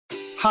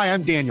Hi,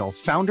 I'm Daniel,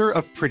 founder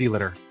of Pretty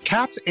Litter.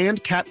 Cats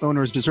and cat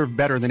owners deserve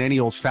better than any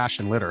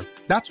old-fashioned litter.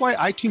 That's why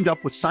I teamed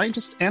up with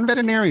scientists and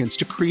veterinarians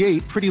to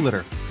create Pretty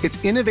Litter.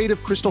 Its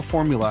innovative crystal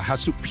formula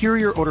has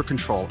superior odor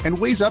control and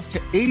weighs up to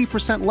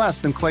 80%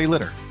 less than clay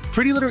litter.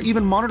 Pretty Litter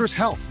even monitors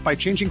health by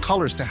changing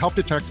colors to help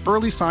detect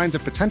early signs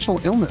of potential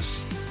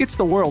illness. It's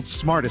the world's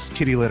smartest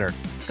kitty litter.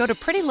 Go to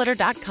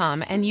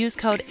prettylitter.com and use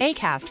code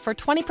ACAST for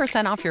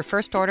 20% off your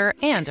first order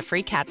and a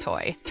free cat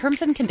toy.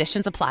 Terms and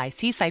conditions apply.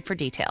 See site for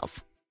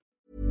details.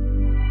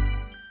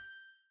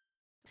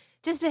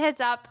 Just a heads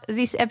up,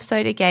 this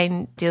episode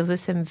again deals with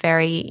some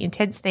very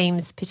intense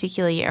themes,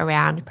 particularly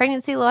around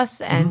pregnancy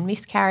loss and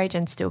miscarriage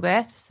and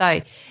stillbirth.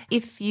 So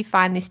if you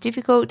find this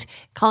difficult,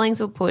 Collings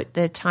will put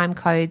the time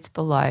codes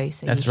below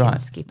so you can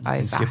skip over. You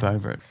can skip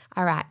over it.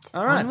 All right.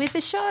 On with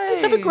the show.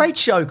 Let's have a great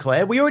show,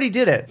 Claire. We already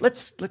did it.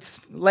 Let's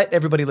let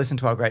everybody listen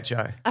to our great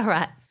show. All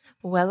right.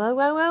 Well.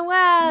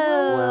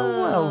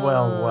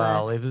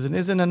 It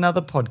isn't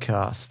another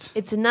podcast.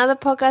 It's another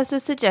podcast, a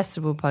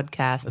suggestible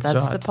podcast.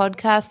 That's right. the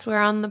podcast. We're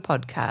on the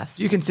podcast.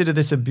 Do you consider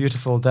this a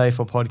beautiful day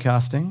for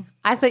podcasting?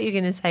 I thought you were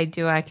going to say,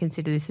 do I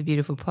consider this a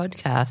beautiful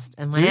podcast?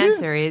 And my Do you?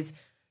 answer is,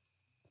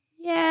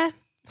 yeah.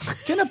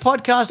 Can a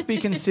podcast be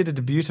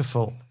considered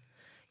beautiful?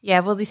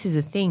 Yeah, well, this is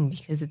a thing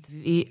because it's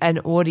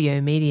an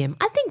audio medium.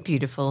 I think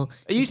beautiful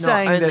Are you is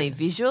saying not only that-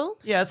 visual.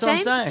 Yeah, that's what I'm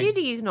James, saying.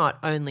 beauty is not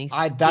only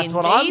skin That's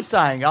what I'm deep.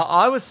 saying.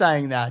 I was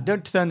saying that.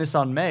 Don't turn this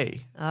on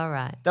me. All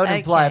right. That would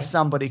imply Okay. if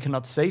somebody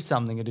cannot see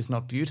something, it is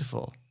not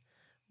beautiful.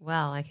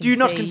 Well, I can Do you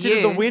not see consider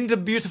you. the wind a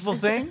beautiful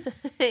thing?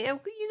 You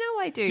know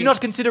I do. Do you not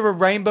consider a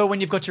rainbow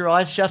when you've got your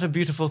eyes shut a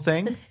beautiful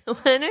thing?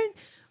 What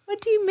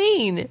do you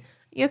mean?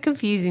 You're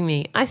confusing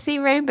me. I see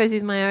rainbows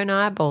with my own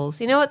eyeballs.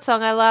 You know what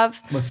song I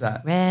love? What's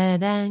that?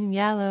 Red and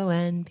yellow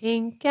and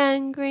pink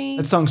and green.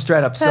 That song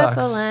straight up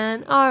Purple sucks.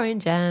 and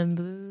orange and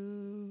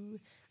blue.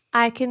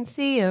 I can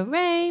see a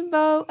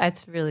rainbow.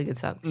 That's a really good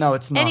song. No,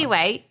 it's not.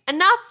 Anyway,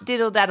 enough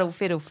diddle daddle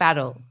fiddle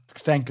faddle.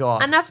 Thank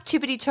God. Enough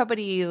chippity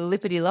choppity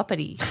lippity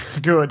loppity.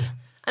 Good.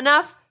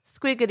 Enough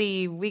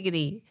squiggity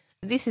wiggity.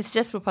 This is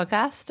Just a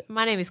Podcast.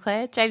 My name is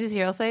Claire. James is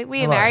here also.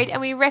 We are Hello. married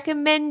and we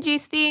recommend you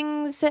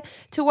things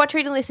to watch,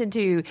 read and listen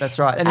to. That's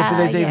right. And if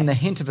there's even the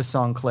yes. hint of a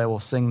song, Claire will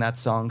sing that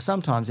song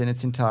sometimes in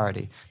its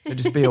entirety. So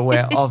just be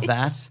aware of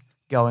that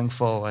going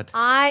forward.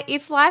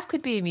 If life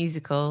could be a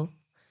musical.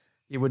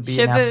 It would be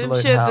an Shaboom,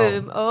 absolute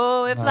shaboom. hell.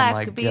 Oh, if Oh life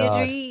my could be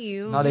God. a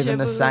dream. Not even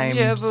the Shaboom, same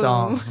shaboom.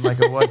 song. Like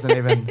it wasn't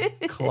even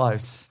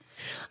close.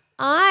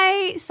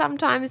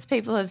 Sometimes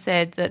people have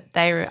said that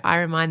I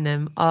remind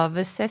them of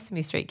a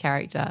Sesame Street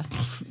character.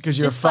 Because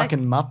you're Just a like-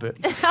 fucking muppet.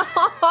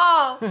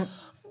 Oh,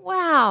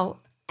 wow.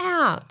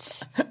 Ouch.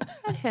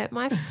 That hurt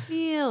my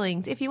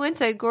feelings. If you weren't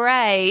so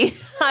grey,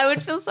 I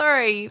would feel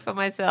sorry for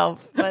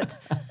myself. But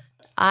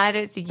I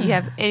don't think you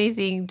have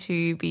anything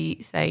to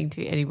be saying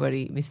to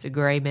anybody, Mr.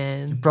 Grey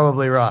Man.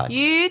 Probably right.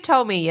 You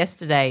told me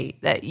yesterday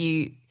that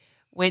you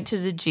went to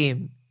the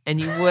gym and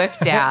you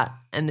worked out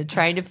and the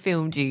trainer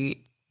filmed you.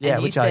 Yeah,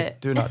 and you which I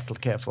said- do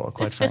not care for,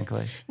 quite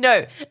frankly.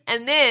 No.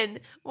 And then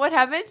what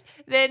happened?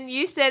 Then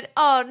you said,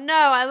 oh, no,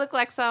 I look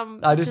like some.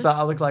 I just thought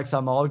I look like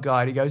some old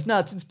guy. And he goes, no,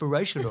 it's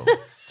inspirational.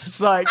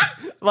 It's like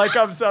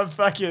I'm some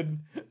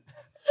fucking...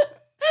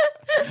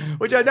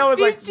 Which I know is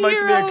like supposed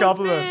to be a 50-year-old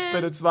compliment, man.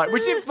 but it's like,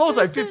 which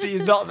also 50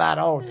 is not that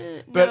old.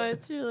 But,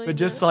 it's really but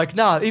just not.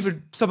 like,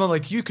 even someone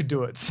like you could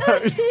do it. So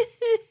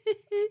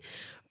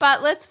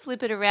But let's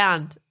flip it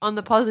around. On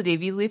the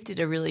positive, you lifted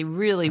a really,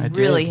 really, I did.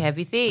 really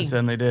heavy I thing.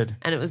 certainly did.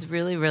 And it was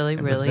really, really,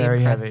 was really very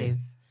impressive. heavy.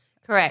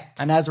 Correct.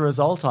 And as a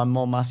result, I'm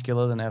more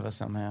muscular than ever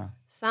somehow.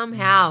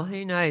 Somehow,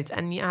 who knows?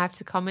 And you have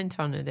to comment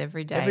on it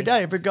every day. Every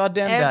day, every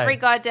goddamn day. Every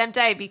goddamn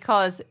day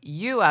because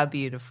you are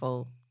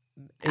beautiful.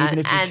 Even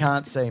if you And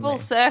can't see me. Full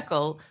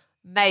circle,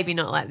 maybe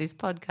not like this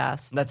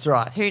podcast. That's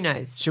right. Who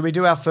knows? Should we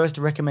do our first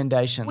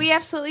recommendations? We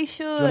absolutely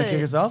should. Do you want to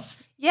kick us off?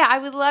 Yeah, I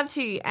would love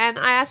to. And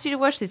I asked you to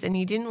watch this and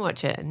you didn't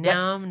watch it. And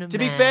now I'm To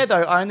be fair,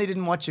 though, I only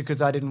didn't watch it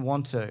because I didn't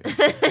want to.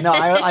 No,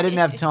 I didn't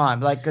have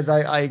time. Like, because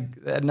I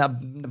had a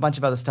bunch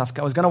of other stuff.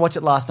 I was going to watch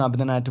it last night, but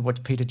then I had to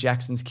watch Peter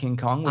Jackson's King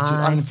Kong, which is,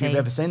 I don't know if you've see.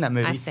 ever seen that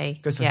movie. I see.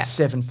 It goes for Yeah.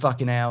 7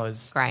 fucking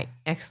hours. Great.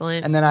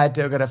 Excellent. And then I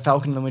got a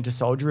Falcon and the Winter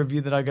Soldier review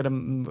that I got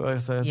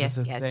to. So yes,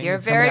 it's a yes. thing. You're a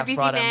It's coming very out busy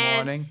Friday man.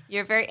 morning.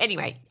 You're very.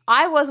 Anyway,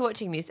 I was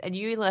watching this and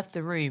you left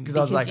the room 'Cause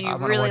I was because like, you I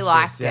wanna really watch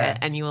liked this, yeah. it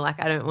and you were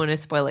like, I don't want to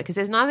spoil it because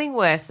there's nothing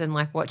worse than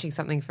like watching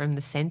something from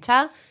the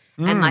center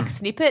and like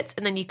snippets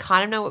and then you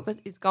kind of know what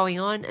is going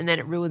on and then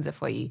it ruins it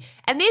for you.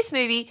 And this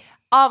movie,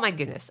 oh my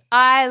goodness,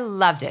 I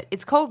loved it.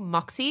 It's called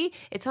Moxie.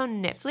 It's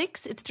on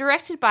Netflix. It's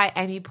directed by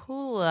Amy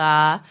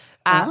Poehler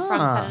from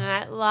Saturday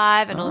Night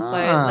Live and also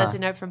Leslie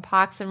Knope from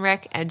Parks and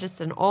Rec and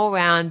just an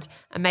all-round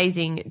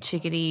amazing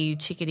chickadee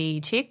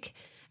chick.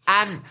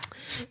 I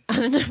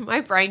don't know, my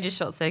brain just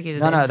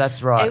short-circuited. No, there.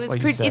 that's right, It was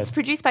what you said. It's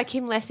produced by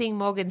Kim Lessing,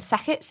 Morgan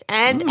Sackett,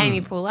 and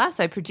Amy Poehler,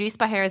 so produced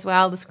by her as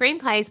well. The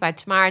screenplay is by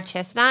Tamara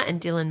Chestnut and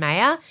Dylan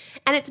Mayer,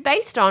 and it's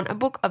based on a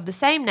book of the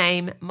same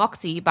name,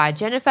 Moxie, by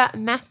Jennifer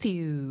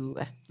Matthew.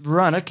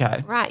 Right,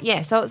 okay. Right,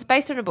 yeah, so it's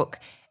based on a book.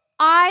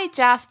 I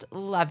just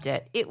loved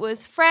it. It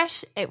was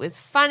fresh. It was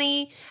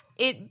funny.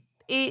 It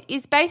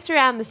is based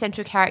around the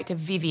central character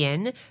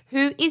Vivian,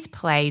 who is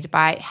played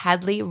by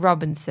Hadley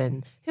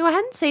Robinson, who I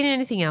hadn't seen in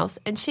anything else,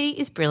 and she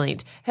is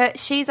brilliant.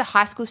 She's a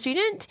high school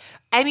student.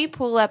 Amy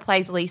Poehler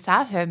plays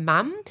Lisa, her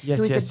mum, who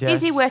is a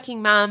busy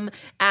working mum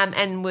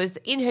and was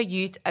in her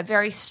youth a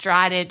very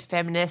strident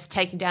feminist,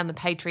 taking down the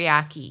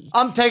patriarchy.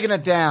 I'm taking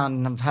it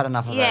down. I've had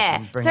enough of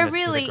that. Yeah, so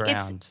really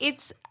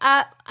it's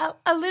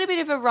a little bit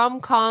of a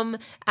rom-com.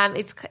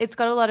 It's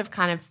got a lot of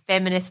kind of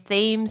feminist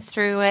themes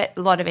through it,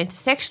 a lot of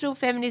intersectional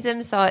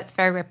feminism, so it's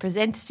very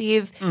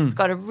representative. It's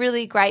got a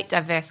really great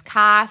diverse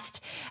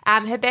cast.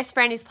 Her best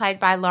friend is played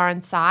by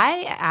Lauren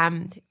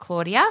Tsai.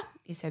 Claudia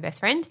is her best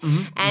friend.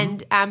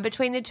 And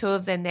between the two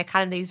of them, they're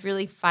kind of these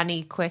really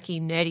funny, quirky,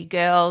 nerdy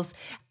girls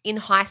in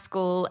high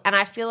school. And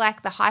I feel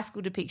like the high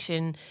school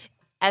depiction,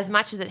 as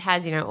much as it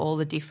has, all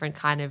the different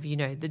kind of,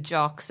 the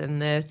jocks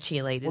and the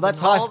cheerleaders. Well,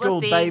 that's high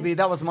school, baby.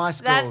 That was my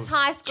school. That's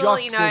high school,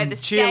 the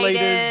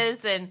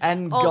skaters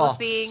and all goths.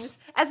 the things.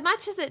 As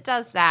much as it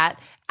does that.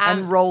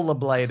 And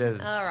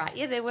rollerbladers. All right.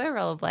 Yeah, there were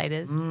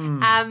rollerbladers.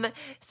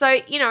 So,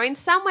 in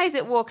some ways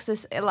it walks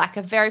this like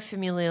a very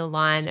familiar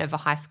line of a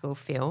high school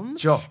film.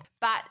 Sure.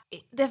 But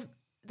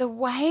the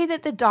way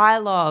that the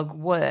dialogue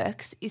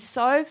works is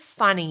so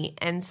funny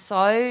and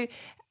so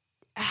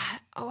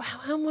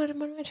what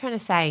am I trying to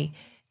say?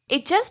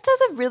 It just does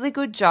a really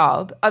good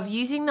job of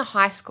using the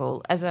high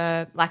school as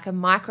a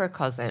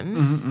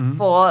microcosm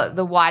for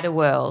the wider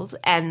world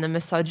and the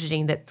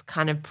misogyny that's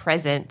kind of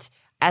present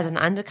as an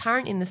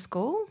undercurrent in the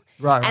school.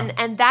 Right.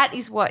 And that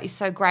is what is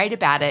so great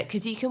about it,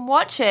 because you can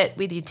watch it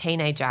with your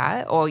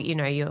teenager or,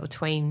 your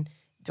tween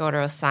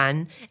daughter or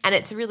son, and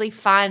it's really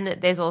fun.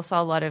 There's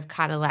also a lot of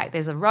kind of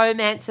there's a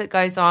romance that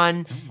goes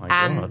on. Oh my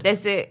God.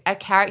 There's a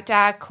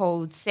character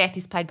called Seth.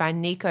 He's played by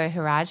Nico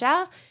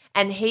Hiraja,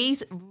 and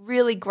he's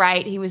really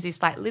great. He was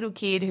this little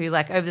kid who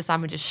over the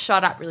summer just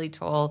shot up really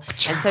tall.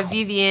 And so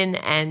Vivian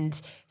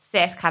and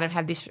Seth kind of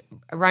have this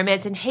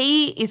romance, and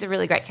he is a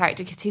really great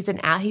character because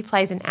he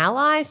plays an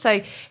ally.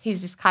 So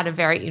he's this kind of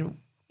very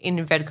in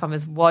inverted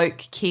commas woke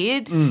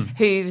kid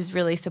who's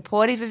really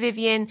supportive of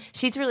Vivian.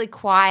 She's really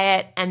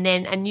quiet, and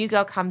then a new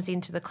girl comes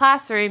into the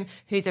classroom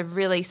who's a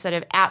really sort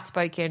of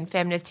outspoken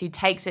feminist who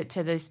takes it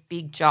to this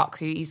big jock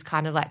who is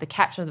kind of like the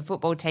captain of the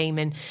football team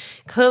and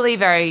clearly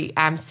very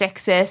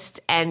sexist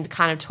and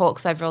kind of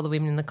talks over all the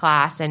women in the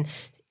class, and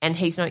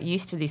he's not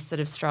used to this sort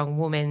of strong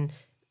woman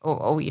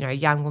or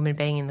young woman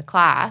being in the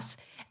class,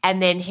 and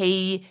then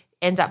he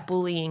ends up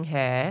bullying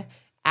her.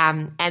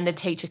 And the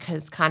teacher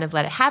has kind of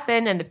let it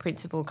happen, and the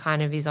principal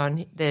kind of is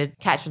on the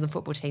catch from the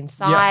football team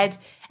side. Yeah.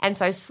 And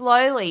so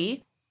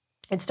slowly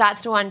it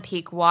starts to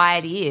unpick why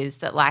it is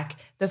that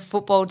the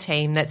football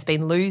team that's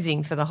been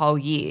losing for the whole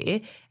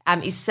year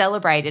is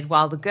celebrated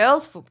while the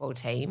girls' football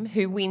team,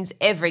 who wins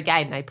every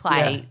game they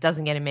play,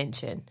 doesn't get a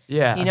mention.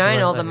 Yeah,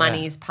 and all the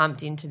money is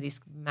pumped into this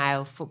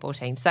male football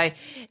team. So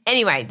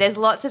anyway, there's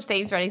lots of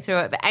themes running through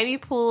it, but Amy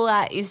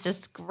Poehler is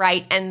just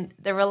great, and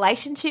the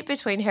relationship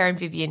between her and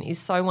Vivian is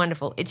so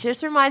wonderful. It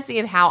just reminds me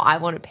of how I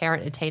want to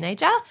parent a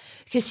teenager,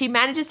 because she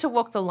manages to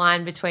walk the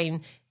line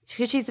between,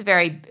 because she's a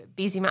very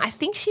busy man. I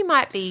think she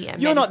might be a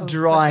You're not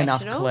dry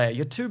enough, Claire.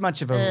 You're too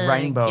much of a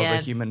rainbow of a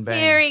human being.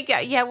 Here we go.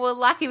 Yeah, well,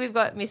 lucky we've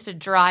got Mr.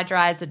 Dry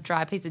as a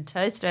dry piece of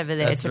toast over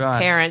there to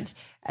parent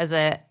as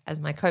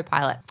my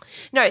co-pilot.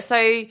 No,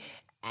 so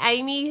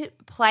Amy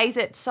plays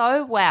it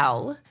so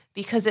well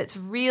because it's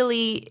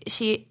really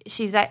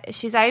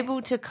she's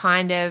able to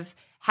kind of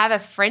have a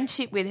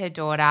friendship with her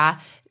daughter,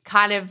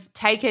 kind of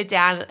take her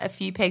down a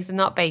few pegs, and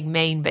not being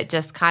mean, but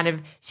just kind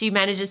of she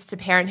manages to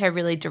parent her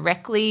really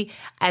directly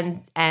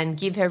and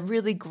give her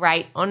really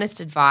great, honest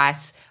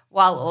advice,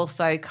 while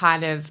also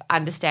kind of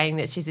understanding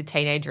that she's a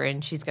teenager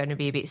and she's going to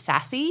be a bit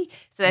sassy.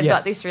 So they've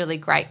got this really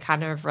great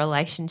kind of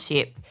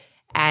relationship.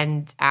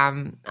 And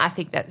I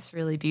think that's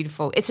really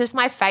beautiful. It's just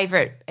my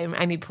favourite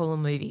Amy Poehler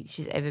movie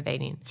she's ever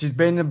been in. She's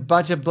been in a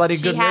bunch of bloody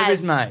good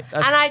movies, mate.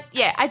 And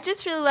I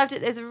just really loved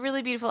it. There's a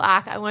really beautiful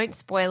arc. I won't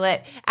spoil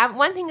it.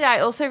 One thing that I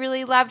also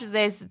really loved,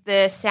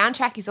 the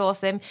soundtrack is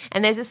awesome,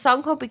 and there's a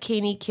song called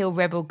Bikini Kill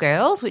Rebel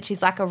Girls, which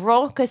is like a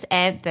raucous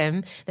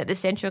anthem that the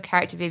central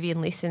character Vivian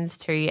listens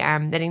to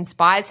that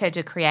inspires her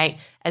to create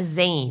a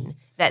zine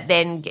that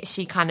then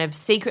she kind of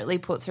secretly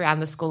puts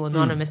around the school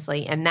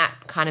anonymously, and that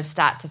kind of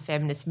starts a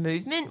feminist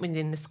movement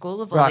within the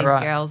school of all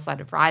these girls sort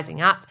of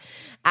rising up.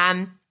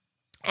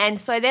 And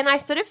so then I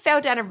sort of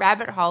fell down a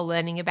rabbit hole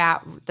learning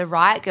about the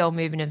Riot Girl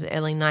movement of the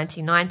early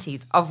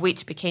 1990s, of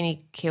which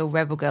Bikini Kill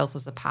Rebel Girls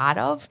was a part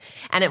of.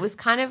 And it was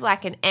kind of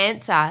like an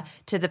answer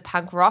to the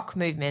punk rock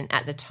movement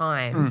at the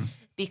time,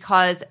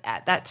 because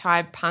at that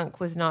time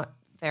punk was not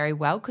very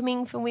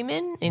welcoming for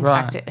women. In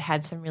fact, it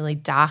had some really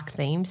dark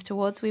themes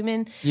towards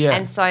women. Yeah.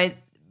 And so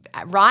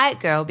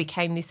Riot Girl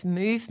became this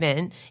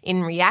movement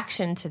in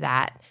reaction to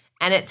that.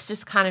 And it's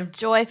just kind of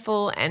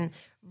joyful and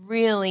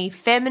really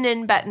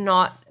feminine, but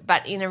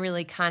in a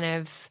really kind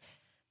of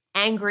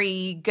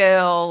angry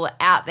girl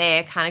out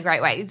there kind of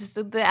great way.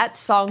 That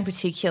song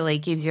particularly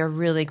gives you a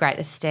really great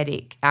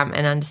aesthetic and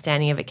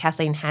understanding of it.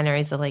 Kathleen Hanna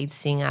is the lead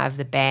singer of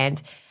the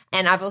band.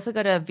 And I've also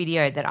got a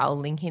video that I'll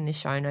link in the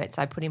show notes.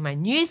 I put in my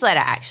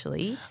newsletter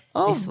actually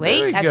this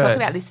week. I talk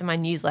about this in my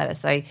newsletter.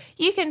 So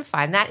you can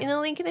find that in the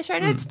link in the show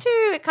notes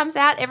too. It comes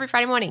out every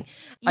Friday morning.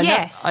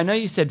 I know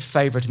you said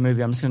favourite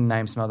movie. I'm just going to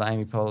name some other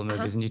Amy Poehler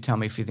movies and you tell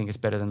me if you think it's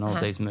better than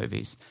all these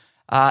movies.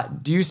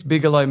 Deuce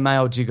Bigelow,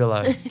 Male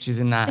Gigolo. She's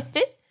in that.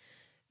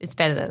 It's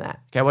better than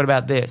that. Okay, what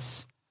about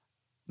this?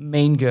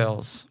 Mean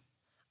Girls.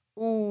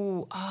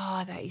 Ooh,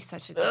 that is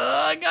such a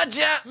good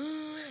gotcha.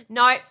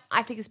 No,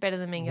 I think it's better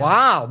than Mean Girls.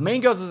 Wow,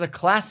 Mean Girls is a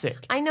classic.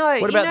 I know.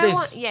 What about this?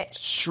 What? Yeah.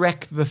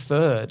 Shrek the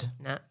Third.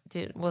 Nah,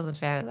 dude, wasn't a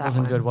fan of that.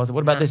 Wasn't good, was it?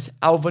 What about this?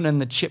 Alvin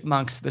and the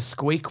Chipmunks, The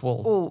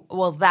Squeakquel. Oh,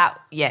 well,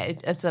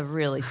 it's a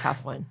really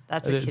tough one.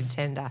 That's a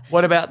contender.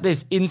 What about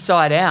this?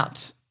 Inside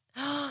Out.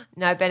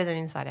 No, better than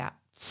Inside Out.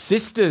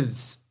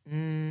 Sisters.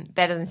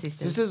 Better than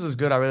Sisters. Sisters was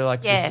good. I really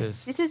liked Sisters.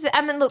 Sisters.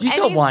 I mean, look, you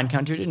saw Wine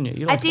Country, didn't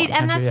you? I did,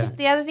 and that's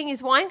the other thing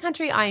is Wine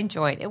Country. I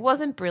enjoyed. It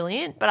wasn't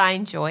brilliant, but I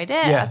enjoyed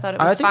it. Yeah. I thought it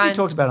was fun. I think we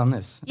talked about it on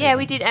this. Yeah,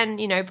 we did, and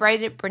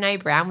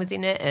Brene Brown was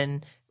in it,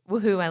 and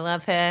woohoo, I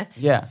love her.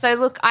 Yeah. So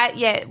look,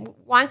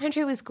 Wine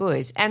Country was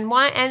good,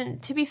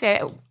 and to be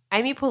fair,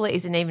 Amy Poehler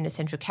isn't even a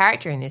central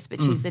character in this,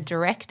 but she's the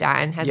director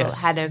and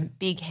has had a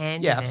big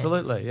hand. Yeah, in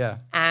absolutely. It. Yeah.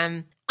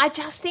 I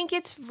just think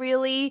it's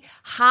really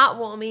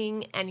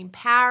heartwarming and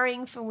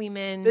empowering for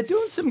women. They're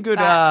doing some good.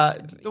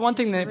 The one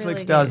thing Netflix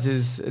really does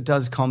is it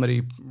does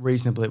comedy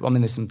reasonably. I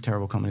mean, there's some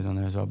terrible comedies on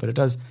there as well, but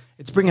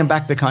it's bringing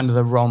back the kind of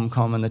the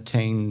rom-com and the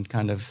teen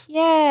kind of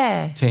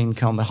teen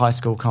comedy, high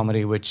school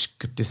comedy, which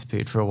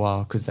disappeared for a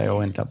while because they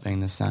all ended up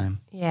being the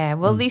same. Yeah,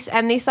 well, this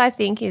I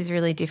think is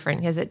really different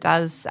because it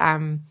does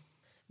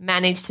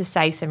manage to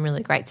say some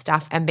really great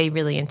stuff and be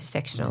really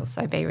intersectional,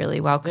 so be really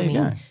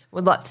welcoming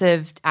with lots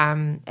of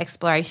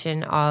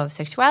exploration of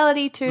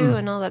sexuality too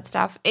and all that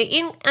stuff.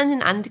 In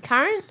an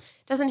undercurrent,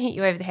 doesn't hit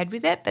you over the head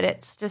with it, but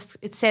it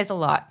says a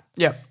lot.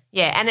 Yeah.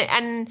 Yeah,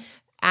 and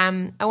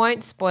I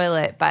won't spoil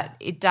it, but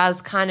it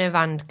does kind of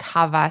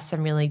uncover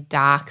some really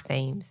dark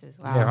themes as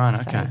well. Yeah,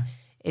 right, okay. So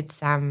it's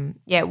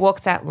it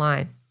walks that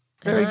line.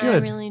 Very good. I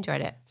really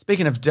enjoyed it.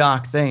 Speaking of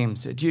dark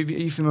themes, are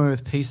you familiar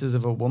with Pieces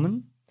of a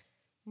Woman?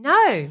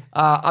 No.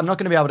 I'm not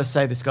going to be able to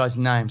say this guy's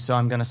name, so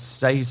I'm going to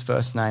say his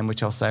first name,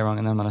 which I'll say wrong,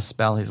 and then I'm going to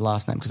spell his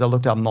last name because I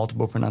looked up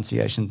multiple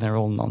pronunciations. They're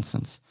all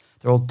nonsense.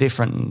 They're all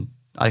different, and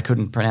I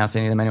couldn't pronounce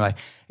any of them anyway.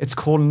 It's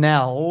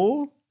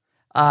Cornell,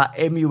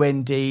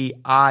 Mundruczzo.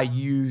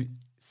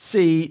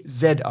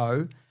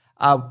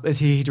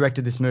 He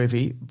directed this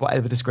movie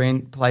with a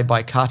screenplay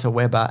by Carter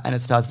Weber, and it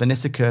stars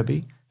Vanessa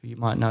Kirby, who you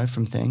might know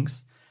from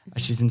things.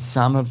 She's in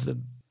some of the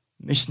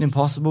Mission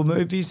Impossible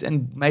movies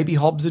and maybe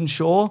Hobbs and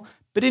Shaw,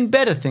 but in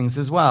better things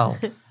as well.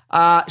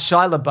 Shia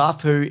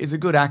LaBeouf, who is a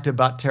good actor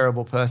but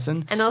terrible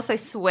person. And also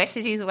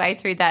sweated his way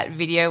through that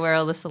video where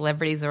all the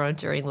celebrities are on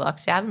during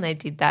lockdown and they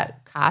did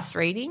that cast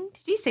reading.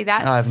 Did you see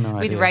that? I have no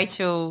idea.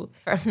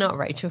 With not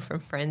Rachel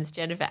from Friends,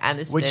 Jennifer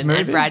Aniston. Which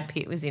movie? And Brad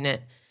Pitt was in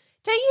it.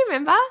 Don't you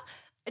remember?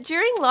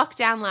 During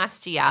lockdown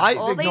last year,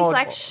 all these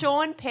like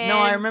Sean Penn. No,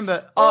 I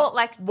remember.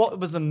 What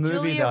was the movie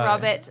Julia though?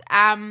 Roberts.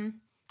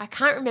 I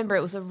can't remember.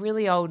 It was a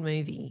really old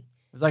movie.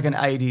 It was like an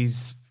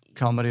 80s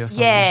comedy or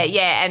something.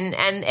 Yeah.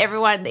 And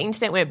everyone, the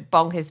internet went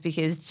bonkers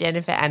because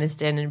Jennifer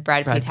Aniston and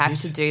Brad Pitt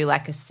have to do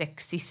like a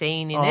sexy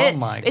scene in it. Oh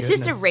my It's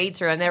just a goodness. read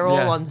through and they're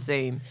all on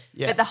Zoom.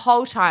 Yeah. But the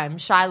whole time,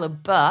 Shia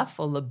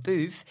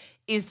LaBeouf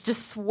is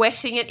just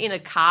sweating it in a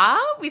car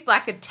with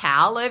like a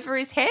towel over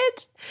his head.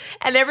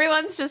 And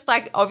everyone's just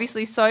like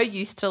obviously so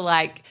used to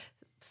like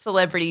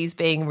celebrities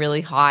being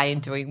really high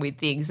and doing weird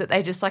things that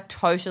they just like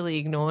totally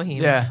ignore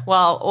him. Yeah.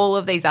 While all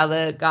of these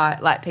other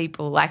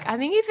people, like I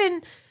think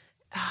even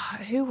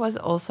who was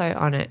also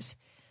on it?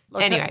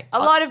 Anyway, a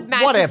lot of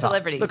massive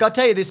celebrities. Look, I'll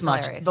tell you this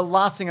much. Hilarious. The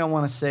last thing I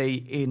want to see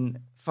in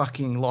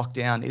fucking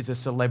lockdown is a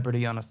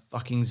celebrity on a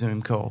fucking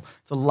Zoom call.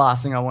 It's the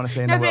last thing I want to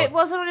see in the world. No, but it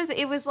wasn't.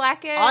 It was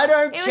like a. I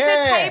don't it care.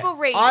 was a table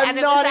read, I'm and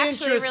it not was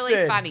actually interested.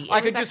 really funny. I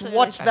could just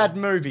watch that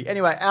movie.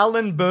 Anyway,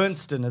 Alan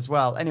Bernstein as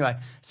well. Anyway,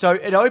 so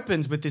it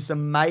opens with this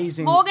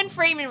amazing. Morgan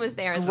Freeman was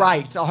there as well.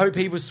 Great. I hope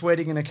he was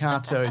sweating in a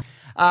cartoon.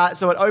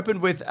 So it opens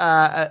with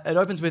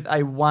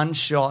a one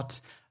shot,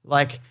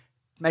 like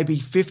maybe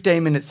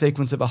 15-minute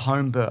sequence of a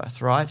home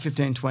birth, right?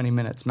 15, 20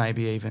 minutes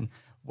maybe even.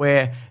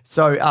 Where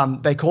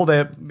they call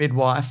their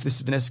midwife, this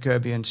is Vanessa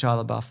Kirby and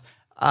Shia LaBeouf,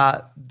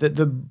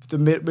 the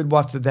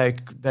midwife that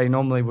they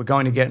normally were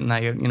going to get, and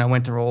they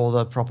went through all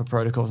the proper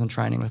protocols and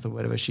training with or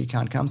whatever. She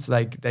can't come,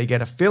 so they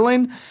get a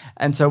fill-in,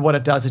 and so what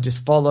it does, it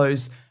just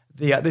follows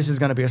the. This is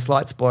going to be a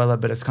slight spoiler,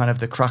 but it's kind of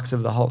the crux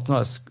of the whole.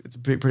 It's a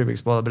pretty big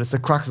spoiler, but it's the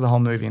crux of the whole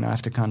movie, and I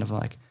have to kind of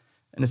like,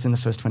 and it's in the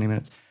first 20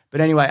 minutes. But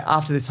anyway,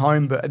 after this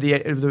home birth,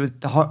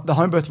 the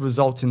home birth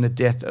results in the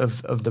death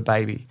of the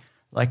baby.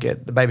 Like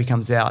the baby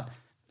comes out.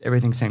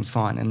 Everything seems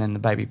fine, and then the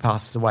baby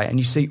passes away, and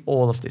you see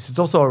all of this. It's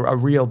also a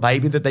real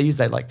baby that they use.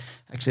 They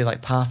actually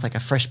pass like a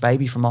fresh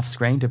baby from off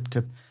screen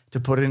to to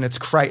put it in. It's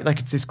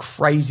it's this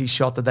crazy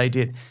shot that they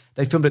did.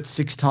 They filmed it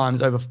 6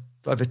 times over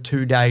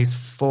 2 days,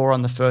 4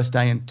 on the first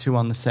day and 2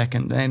 on the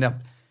second. They end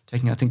up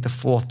taking, I think, the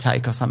 4th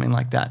take or something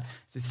like that.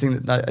 It's this thing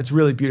that it's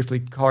really beautifully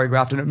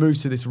choreographed, and it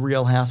moves to this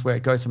real house where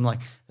it goes from like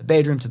the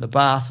bedroom to the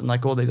bath and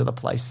like all these other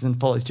places, and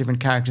follows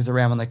different characters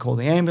around when they call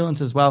the ambulance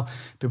as well.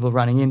 People are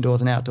running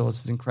indoors and outdoors.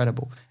 It's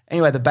incredible.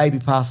 Anyway, the baby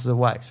passes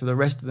away. So the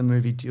rest of the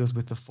movie deals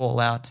with the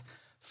fallout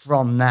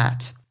from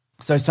that.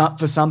 So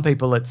for some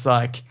people, it's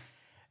like,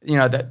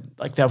 that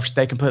like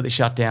they completely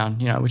shut down,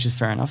 which is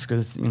fair enough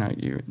because,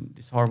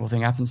 this horrible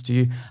thing happens to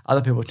you. Other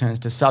people it turns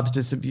to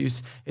substance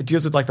abuse. It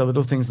deals with like the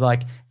little things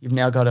like you've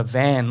now got a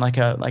van, like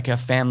a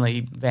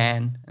family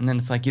van, and then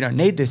it's like you don't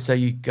need this, so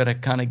you got to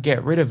kind of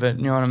get rid of it.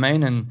 You know what I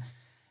mean? And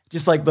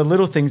just like the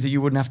little things that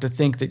you wouldn't have to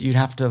think that you'd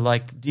have to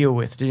like deal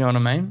with. Do you know what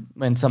I mean?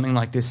 When something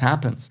like this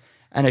happens,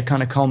 and it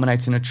kind of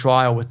culminates in a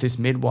trial with this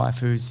midwife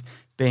who's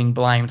being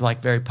blamed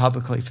like very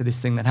publicly for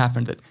this thing that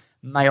happened that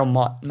may or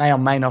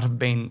may not have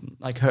been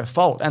like her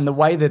fault. And the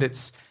way that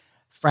it's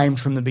framed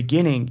from the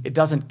beginning, it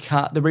doesn't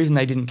cut. The reason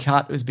they didn't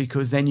cut was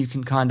because then you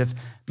can kind of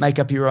make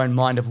up your own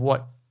mind of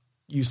what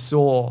you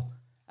saw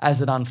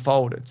as it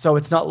unfolded. So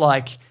it's not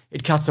like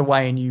it cuts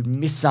away and you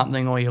miss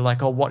something, or you're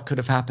like, oh, what could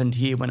have happened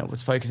here when it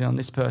was focusing on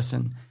this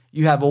person?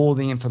 You have all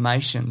the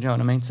information, you know what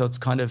I mean? So it's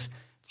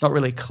not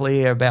really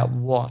clear about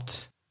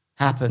what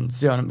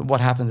happens, what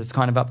happens, it's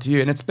kind of up to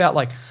you. And it's about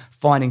like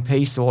finding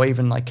peace, or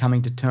even like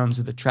coming to terms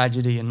with the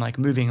tragedy and like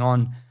moving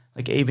on,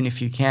 like even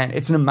if you can.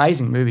 It's an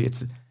amazing movie.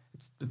 It's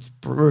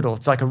brutal.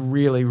 It's like a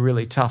really,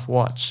 really tough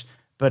watch,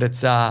 but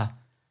it's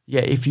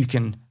if you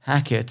can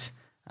hack it,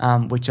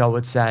 which I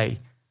would say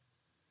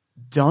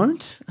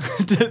don't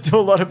to a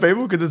lot of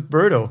people because it's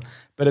brutal,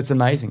 but it's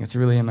amazing. It's a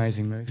really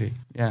amazing movie.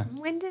 Yeah.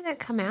 When did it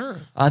come out?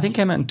 I think it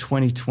came out in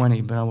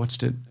 2020, but I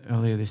watched it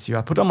earlier this year.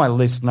 I put it on my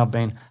list, and I've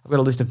got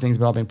a list of ththings,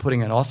 but I've been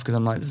putting it off because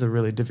I'm like, this is a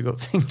really difficult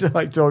thing to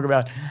like talk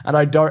about, and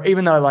I don't,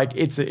 even though like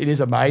it is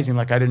amazing,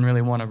 like I didn't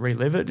really want to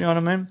relive it. You know what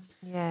I mean?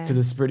 Yeah. Because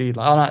it's pretty, and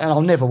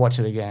I'll never watch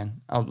it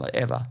again,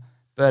 ever.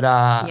 But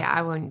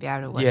I wouldn't be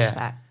able to watch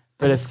that.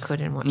 I just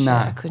couldn't watch it.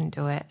 I couldn't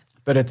do it.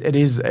 But it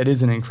is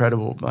an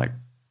incredible like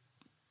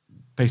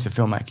piece of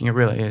filmmaking. It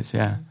really is.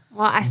 Yeah.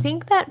 Well, I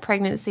think that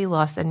pregnancy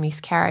loss and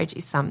miscarriage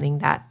is something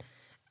that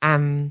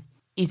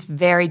is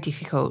very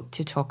difficult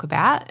to talk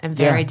about and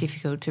very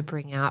difficult to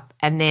bring up,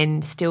 and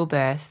then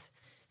stillbirth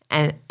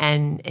and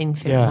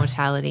infant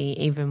mortality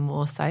even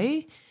more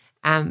so.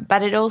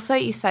 But it also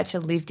is such a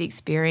lived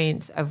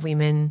experience of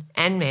women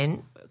and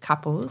men,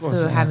 couples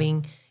who are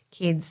having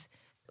kids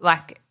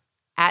like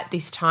at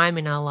this time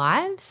in our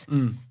lives.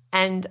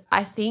 And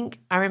I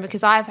remember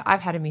because I've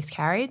had a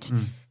miscarriage,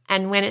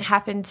 and when it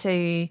happened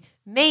to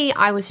me,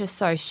 I was just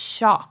so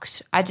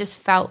shocked. I just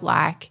felt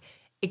like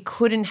it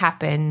couldn't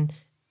happen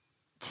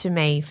to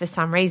me for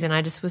some reason.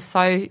 I just was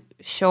so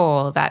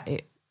sure that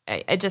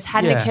it just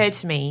hadn't occurred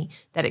to me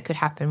that it could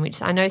happen,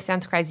 which I know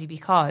sounds crazy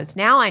because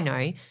now I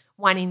know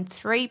 1 in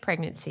 3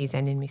 pregnancies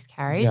end in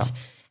miscarriage,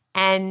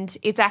 and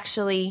it's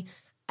actually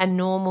a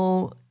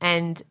normal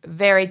and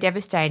very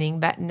devastating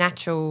but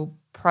natural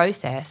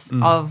process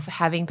of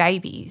having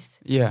babies.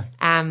 Yeah.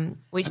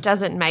 Which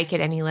doesn't make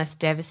it any less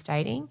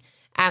devastating.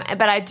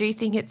 But I do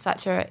think it's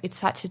such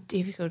a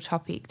difficult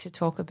topic to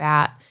talk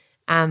about.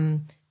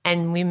 And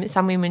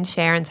some women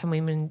share and some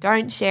women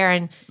don't share,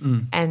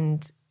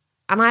 and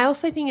I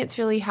also think it's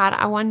really hard.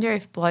 I wonder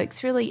if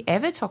blokes really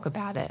ever talk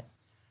about it.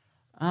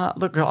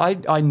 Look,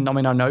 I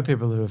mean, I know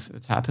people who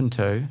it's happened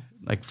to,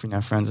 like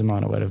friends of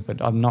mine or whatever,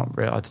 but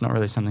it's not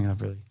really something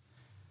I've really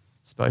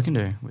spoken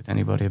to with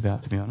anybody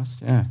about, to be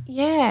honest. Yeah.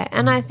 Yeah,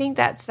 and I think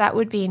that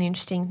would be an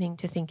interesting thing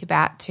to think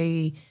about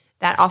too,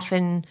 that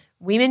often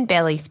women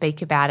barely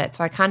speak about it.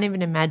 So I can't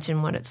even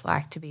imagine what it's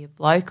like to be a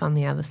bloke on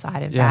the other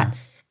side of that,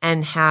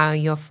 and how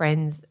your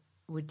friends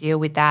would deal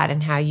with that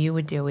and how you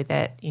would deal with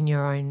it in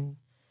your own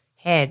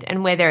head,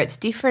 and whether it's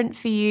different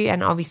for you,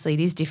 and obviously it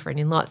is different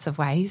in lots of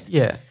ways.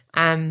 Yeah.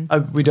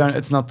 We don't,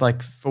 it's not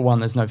like, for one,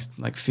 there's no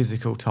like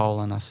physical toll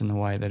on us in the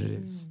way that it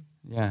is.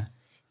 Yeah.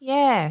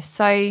 Yeah.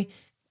 So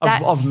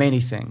of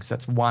many things.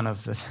 That's one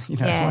of the,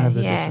 one of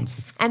the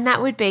differences. And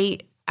that would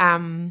be,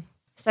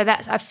 so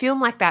that's a film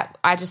like that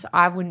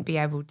I wouldn't be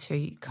able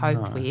to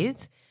cope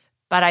with,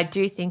 but I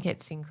do think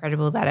it's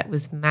incredible that it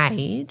was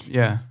made.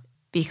 Yeah.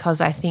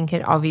 Because I think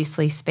it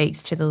obviously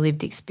speaks to the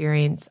lived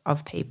experience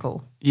of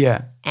people.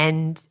 Yeah.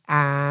 And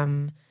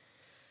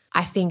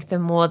I think the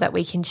more that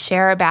we can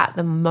share about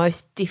the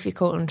most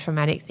difficult and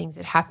traumatic things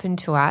that happen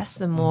to us,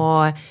 the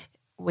more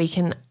we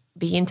can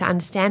begin to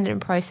understand it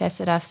and process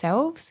it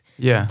ourselves.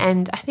 Yeah.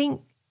 And I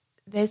think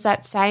there's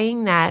that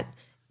saying that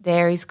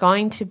there is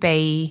going to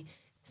be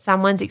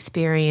someone's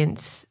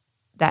experience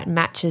that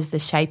matches the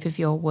shape of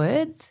your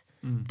words.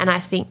 And I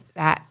think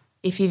that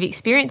if you've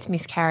experienced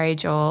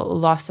miscarriage or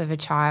loss of a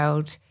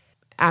child,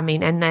 I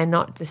mean, and they're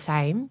not the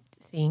same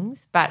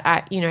things, but,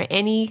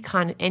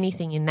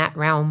 anything in that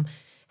realm,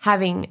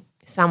 having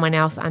someone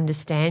else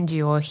understand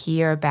you or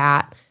hear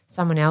about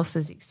someone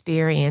else's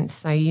experience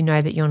so you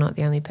know that you're not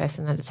the only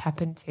person that it's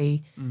happened to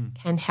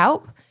can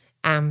help.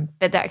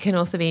 But that can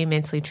also be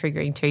immensely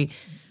triggering too.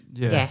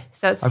 Yeah.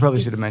 So I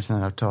probably should have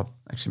mentioned that up top.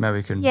 Actually, maybe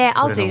we can. Yeah,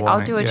 put in a I'll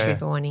warning. do a Yeah.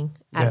 trigger warning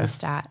at the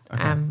start,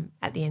 Okay.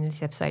 at the end of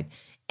this episode.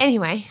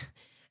 Anyway,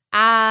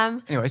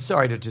 Anyway,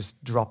 sorry to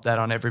just drop that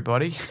on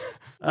everybody.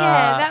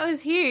 yeah, that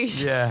was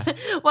huge. Yeah.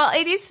 Well,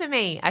 it is for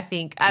me, I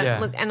think. Yeah.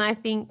 Look, and I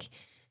think,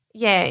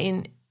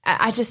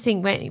 I just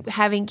think when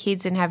having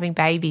kids and having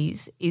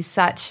babies is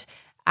such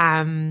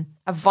a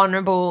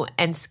vulnerable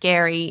and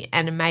scary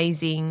and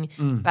amazing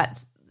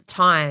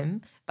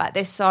but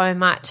there's so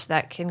much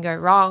that can go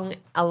wrong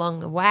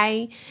along the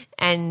way,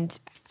 and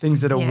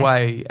Things that are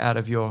way out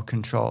of your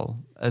control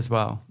as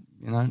well.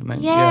 You know what I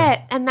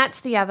mean? and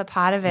that's the other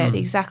part of it.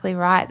 Exactly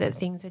right. That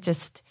things are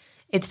just,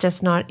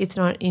 it's not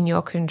in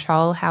your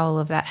control how all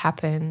of that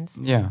happens.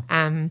 Yeah.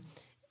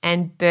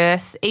 And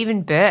birth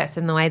and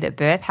the way that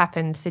birth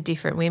happens for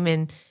different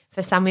women.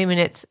 For some women,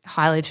 it's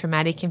highly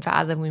traumatic, and for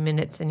other women,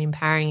 it's an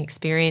empowering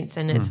experience,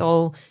 and it's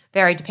all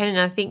very dependent.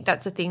 And I think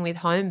that's the thing with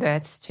home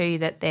births too,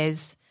 that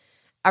there's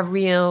a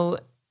real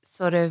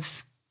sort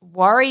of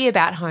worry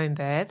about home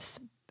births,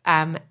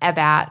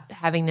 about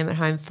having them at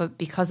home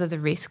because of the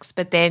risks.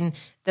 But then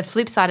the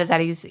flip side of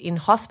that is in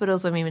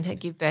hospitals, when women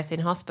give birth in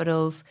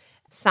hospitals,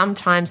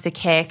 sometimes the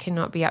care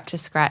cannot be up to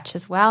scratch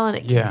as well, and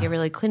it can be a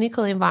really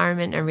clinical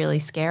environment, a really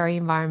scary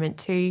environment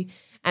too.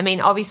 I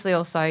mean, obviously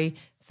also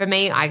for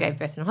me, I gave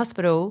birth in a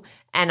hospital,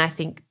 and I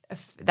think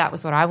that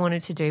was what I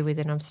wanted to do with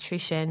an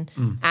obstetrician.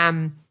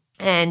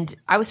 And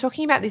I was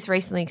talking about this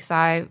recently because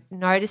I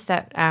noticed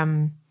that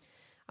I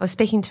was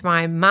speaking to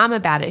my mum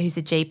about it, who's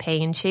a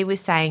GP, and she was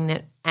saying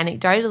that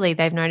anecdotally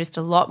they've noticed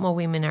a lot more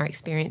women are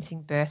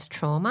experiencing birth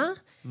trauma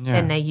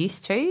than they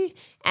used to,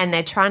 and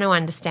they're trying to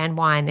understand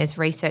why, and there's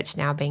research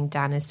now being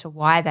done as to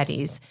why that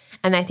is.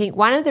 And they think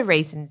one of the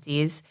reasons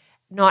is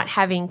not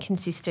having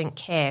consistent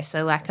care.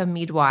 So like a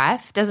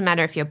midwife, doesn't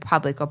matter if you're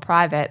public or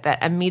private, but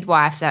a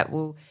midwife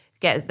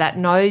that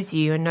knows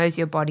you and knows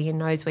your body and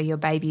knows where your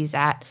baby is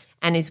at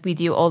and is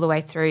with you all the way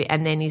through,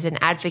 and then is an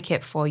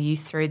advocate for you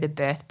through the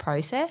birth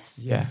process.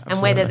 Yeah, absolutely.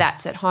 And whether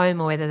that's at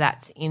home or whether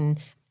that's in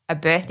a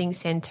birthing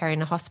centre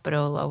in a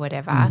hospital or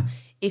whatever,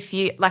 if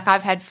you, like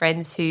I've had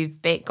friends who've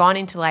gone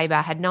into labour,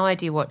 had no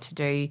idea what to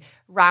do,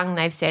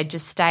 they've said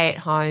just stay at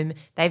home.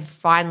 They've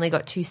finally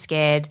got too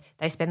scared.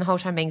 They spend the whole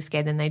time being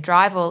scared. Then they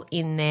drive all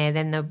in there.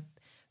 Then the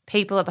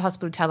people at the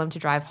hospital tell them to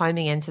drive home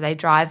again. So they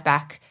drive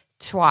back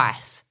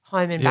twice,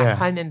 home and back,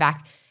 home and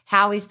back.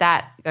 How is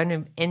that going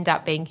to end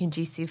up being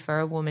conducive for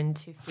a woman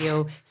to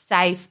feel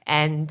safe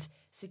and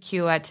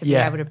secure to be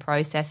able to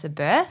process a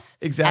birth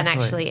and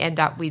actually end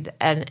up with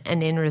an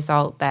end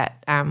result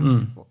that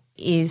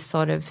is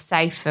sort of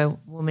safe for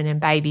woman and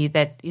baby,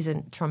 that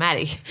isn't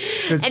traumatic.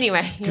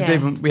 Anyway, because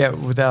even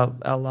with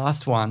our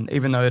last one,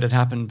 even though it had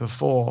happened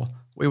before,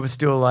 we were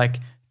still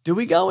like, do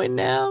we go in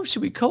now?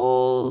 Should we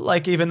call?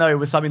 Like, even though it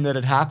was something that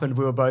had happened,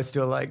 we were both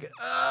still like,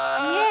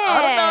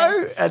 I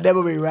don't know. And then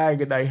when we rang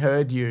and they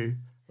heard you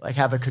like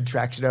have a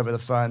contraction over the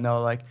phone, they were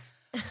like,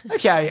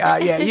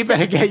 okay, you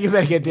better get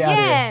down here.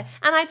 Yeah,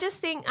 and I just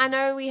think, I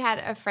know we had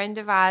a friend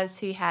of ours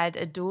who had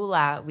a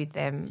doula with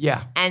them.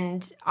 Yeah.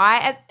 And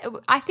I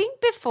think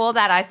before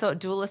that I thought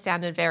doula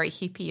sounded very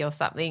hippie or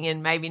something,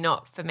 and maybe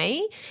not for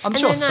me. I'm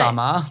sure some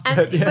are. But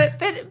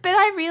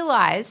I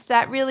realised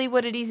that really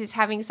what it is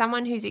having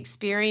someone who's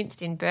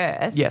experienced in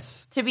birth.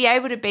 Yes. To be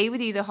able to be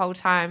with you the whole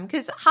time,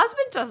 because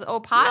husband does, or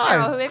partner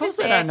or whoever's of course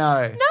there. they don't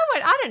know.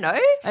 No, I don't know.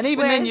 And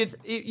even then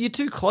you're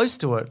too close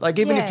to it. Like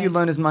even if you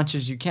learn as much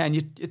as you can,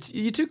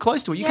 you're too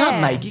close to it. You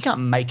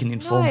can't make an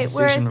informed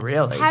decision,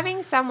 really.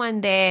 Having someone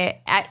there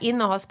in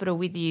the hospital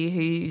with you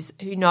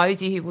who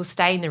knows you, who will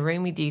stay in the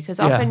room with you, because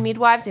often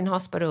midwives in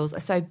hospitals are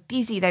so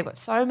busy, they've got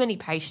so many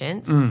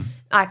patients.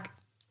 Like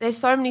there's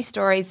so many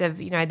stories of,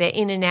 they're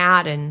in and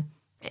out and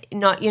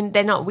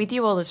they're not with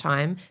you all the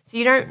time, so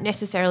you don't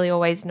necessarily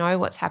always know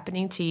what's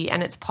happening to you,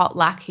 and it's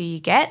potluck who you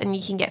get, and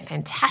you can get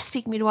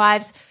fantastic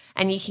midwives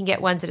and you can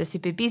get ones that are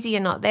super busy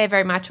and not there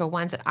very much, or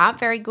ones that aren't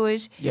very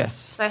good. Yes.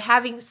 So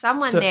having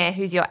someone there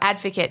who's your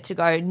advocate to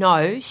go,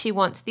 no, she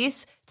wants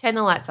this, turn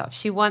the lights off.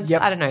 She wants,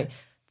 I don't know,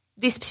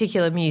 this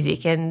particular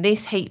music and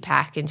this heat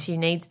pack, and she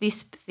needs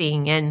this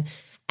thing,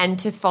 and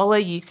to follow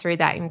you through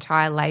that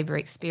entire labour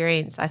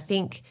experience, I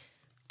think.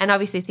 And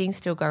obviously things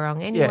still go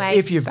wrong anyway. Yeah,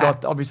 if you've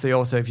got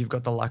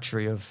the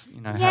luxury of,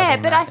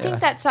 having that, I think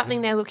that's something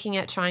they're looking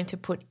at trying to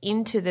put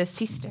into the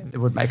system. It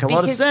would make a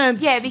lot of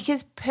sense. Yeah,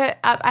 because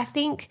I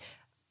think,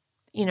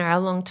 a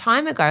long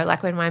time ago,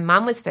 like when my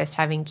mum was first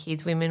having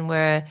kids, women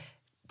were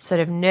sort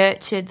of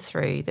nurtured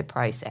through the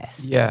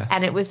process. Yeah.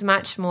 And it was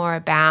much more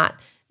about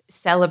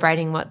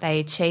celebrating what they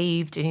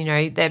achieved,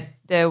 and,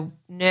 the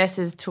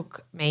nurses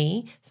took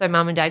me so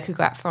mum and dad could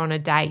go out on a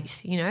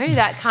date,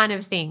 that kind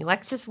of thing.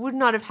 Like, just would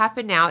not have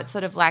happened now. It's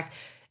sort of like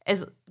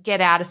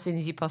get out as soon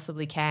as you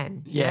possibly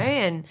can,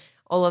 and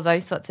all of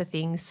those sorts of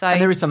things. So,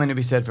 and there is something to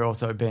be said for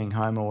also being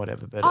home or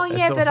whatever. But but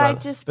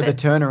the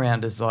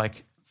turnaround is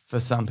like for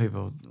some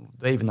people.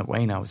 Even that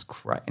we know is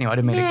great. Anyway, I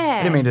didn't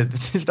mean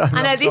to.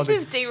 I know this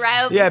is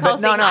derailed. Yeah, this whole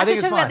but no, thing. I think could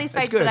it's talk about fine. this It's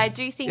page, good. but I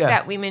do think Yeah.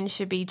 that women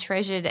should be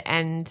treasured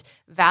and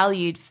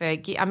valued for.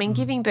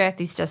 Giving birth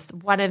is just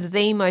one of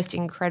the most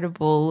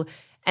incredible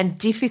and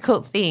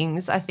difficult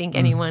things I think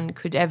anyone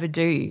could ever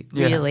do,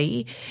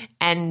 really.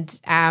 And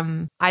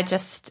I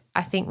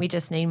think we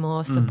just need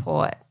more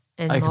support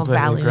and I more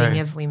completely valuing agree.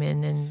 of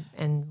women and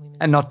women.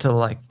 And not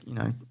to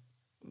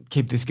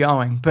keep this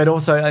going, but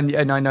also,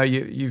 and I know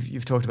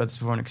you've talked about this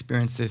before and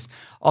experienced this.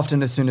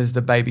 Often, as soon as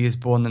the baby is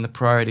born, then the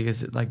priority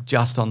is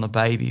just on the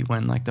baby.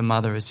 When the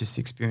mother has just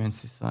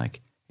experienced this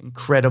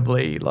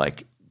incredibly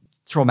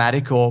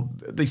traumatic or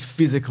at least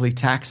physically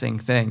taxing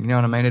thing. You know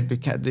what I mean? It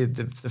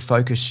the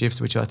focus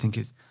shifts, which I think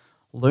is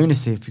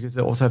lunacy, because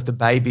also if the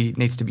baby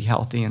needs to be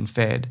healthy and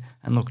fed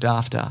and looked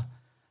after,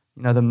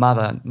 the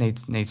mother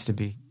needs to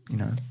be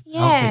healthy.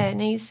 It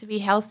needs to be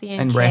healthy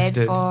and cared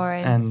rested for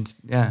and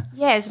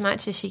as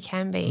much as she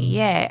can be.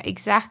 Yeah,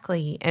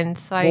 exactly. And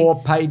so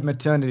or paid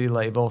maternity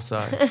leave also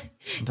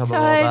on top of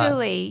all that.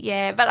 totally,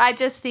 yeah. But I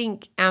just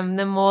think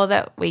the more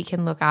that we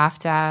can look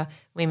after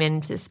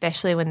women,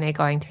 especially when they're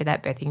going through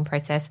that birthing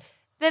process,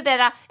 the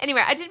better.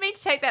 Anyway, I didn't mean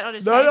to take that on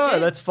a tangent. No,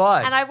 that's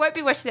fine. And I won't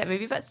be watching that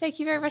movie, but thank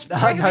you very much for the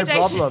No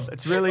recommendation. problem.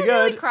 It's really I good.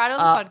 nearly cried on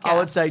the podcast. I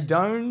would say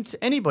don't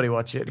anybody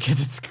watch it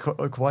because it's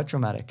quite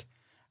traumatic.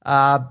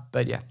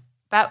 But yeah,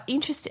 But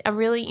a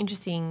really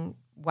interesting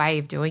way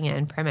of doing it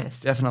and premise.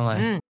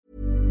 definitely.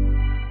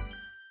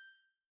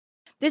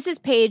 This is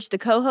Paige, the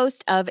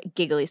co-host of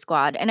Giggly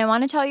Squad, and I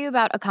want to tell you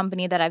about a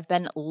company that I've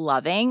been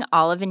loving,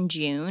 Olive &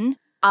 June.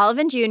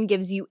 Olive & June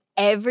gives you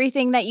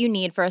everything that you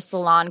need for a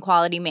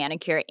salon-quality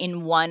manicure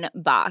in one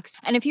box.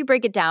 And if you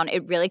break it down,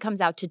 it really comes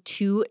out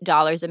to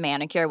 $2 a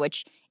manicure,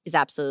 which is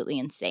absolutely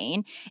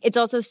insane. It's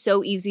also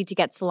so easy to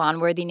get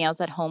salon-worthy nails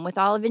at home with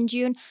Olive &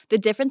 June. The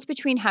difference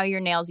between how your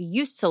nails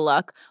used to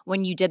look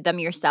when you did them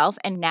yourself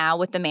and now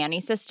with the Mani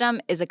system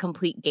is a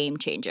complete game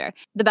changer.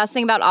 The best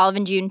thing about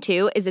Olive & June,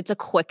 too, is it's a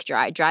quick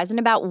dry. Dries in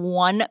about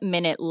 1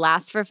 minute,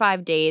 lasts for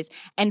 5 days,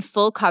 and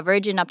full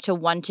coverage in up to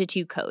 1 to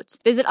 2 coats.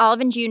 Visit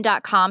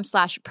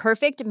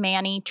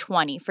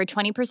oliveandjune.com/perfectmani20 for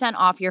 20%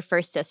 off your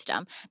first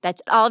system.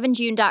 That's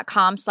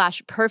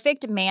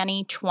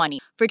oliveandjune.com/perfectmani20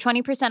 for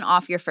 20%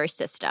 off your first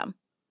system.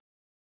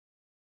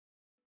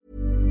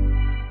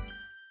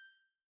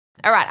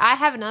 All right, I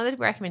have another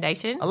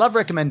recommendation. I love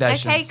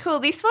recommendations. Okay, cool.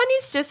 This one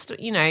is just,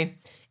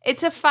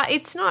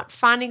 it's not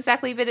fun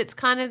exactly, but it's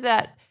kind of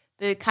the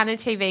kind of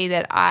TV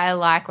that I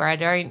like where I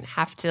don't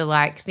have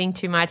to think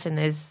too much and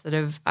there's sort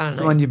of, I don't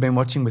The know. one you've been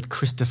watching with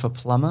Christopher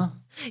Plummer.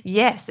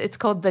 Yes, it's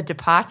called The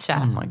Departure.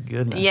 Oh my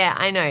goodness. Yeah,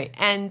 I know.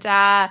 And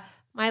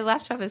my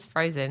laptop is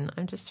frozen.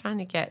 I'm just trying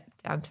to get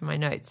down to my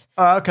notes.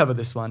 Oh, I'll cover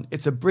this one.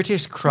 It's a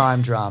British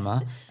crime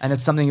drama, and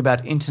it's something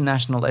about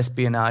international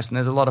espionage. And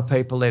there's a lot of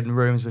people in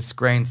rooms with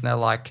screens, and they're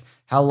like,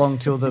 "How long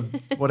till the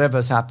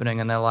whatever's happening?"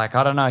 And they're like,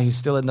 "I don't know. He's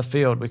still in the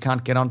field. We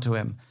can't get onto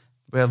him.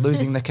 We're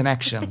losing the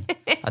connection."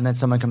 And then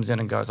someone comes in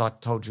and goes, "I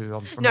told you,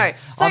 I'm from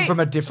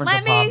a different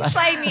let department." me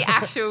explain the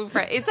actual.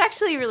 It's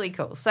actually really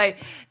cool. So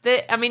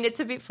it's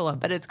a bit full on,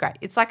 but it's great.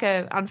 It's like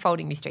a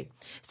unfolding mystery.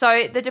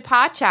 So The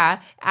Departure,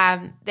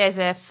 there's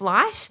a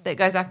flight that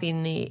goes up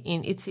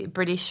it's a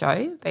British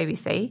show,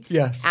 BBC.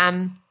 Yes.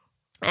 And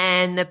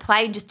the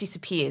plane just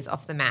disappears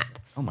off the map.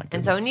 Oh my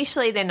And so goodness.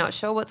 initially they're not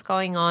sure what's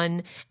going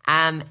on,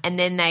 and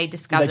then they Do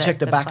discover they check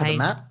the back plane, of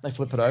the map? They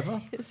flip it over.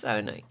 It's so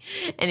annoying.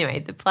 Anyway,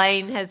 the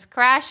plane has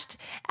crashed,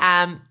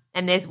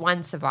 and there's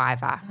one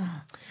survivor.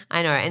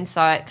 I know. And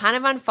so it kind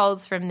of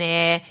unfolds from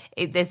there.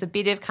 There's a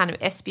bit of kind of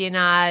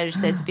espionage.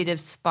 There's a bit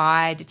of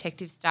spy,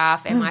 detective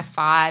stuff,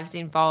 MI5's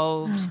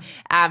involved.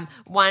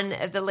 One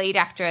of the lead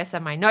actress,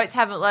 and my notes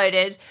haven't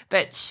loaded,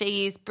 but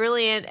she's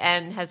brilliant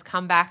and has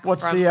come back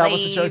What's from the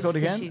leave show called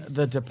 'cause again? she's-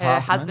 The Her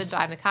Department? husband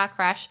died in a car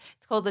crash.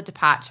 It's called The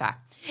Departure.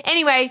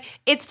 Anyway,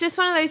 it's just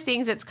one of those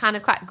things that's kind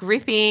of quite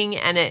gripping,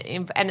 and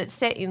it's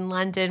set in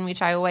London,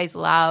 which I always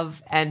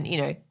love. And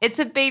it's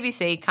a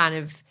BBC kind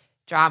of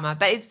drama,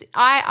 but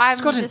I'm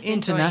It's got an just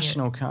enjoying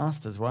international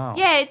cast as well. it.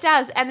 Yeah, it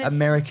does, and it's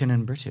American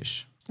and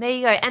British, there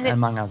you go, and it's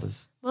among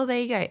others. Well, there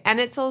you go, and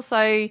it's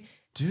also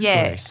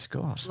Dewberry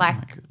Scott. like oh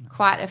my goodness.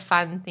 quite a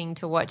fun thing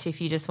to watch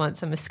if you just want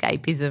some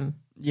escapism.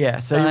 Yeah,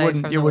 so away you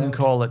from the wouldn't world.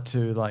 call it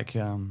too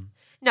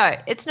No,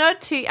 it's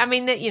not too. I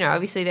mean,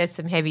 obviously there's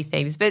some heavy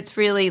themes, but it's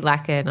really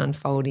like an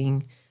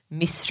unfolding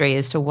mystery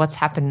as to what's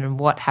happened and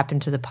what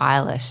happened to the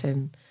pilot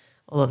and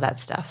all of that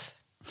stuff.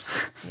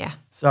 Yeah.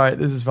 Sorry,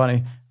 this is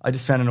funny. I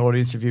just found an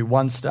audience review,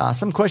 1 star.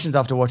 Some questions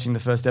after watching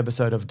the first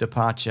episode of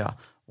Departure.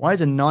 Why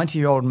is a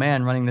 90-year-old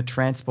man running the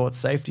Transport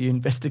Safety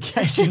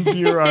Investigation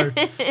Bureau?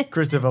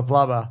 Christopher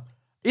Plummer.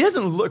 He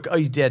doesn't look,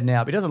 he's dead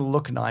now, but he doesn't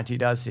look 90,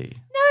 does he?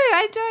 No,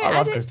 I don't. I I,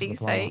 love don't Christopher think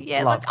so. Plummer.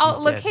 Yeah. Love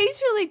Look, he's dead.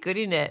 he's really good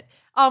in it.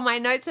 Oh, my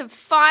notes have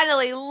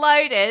finally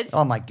loaded.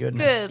 Oh, my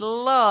goodness. Good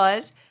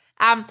Lord.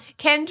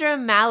 Kendra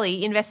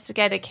Malley,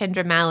 investigator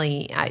Kendra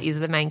Malley, is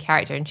the main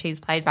character, and she's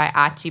played by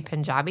Archie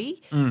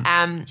Punjabi.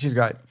 She's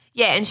great.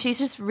 Yeah, and she's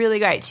just really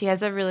great. She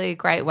has a really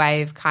great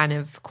way of kind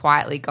of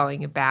quietly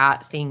going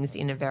about things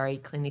in a very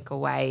clinical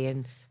way,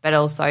 but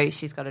also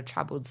she's got a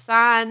troubled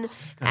son.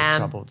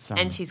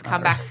 And she's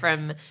come back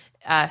from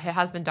her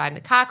husband died in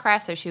a car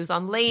crash, so she was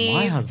on leave.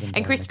 My husband died and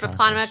in a Christopher car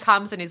Plummer crash.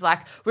 comes and he's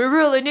like, "We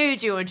really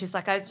need you," and she's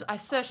like, "I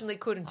certainly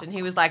couldn't." And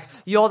he was like,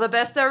 "You're the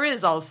best there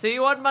is. I'll see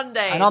you on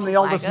Monday." And I'm the she's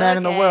oldest like, man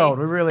in the "Okay."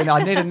 world.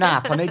 I need a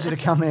nap. I need you to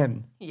come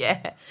in.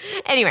 Yeah.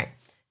 Anyway,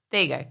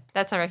 there you go.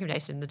 That's my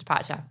recommendation, The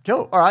Departure.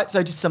 Cool. All right.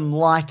 So just some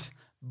light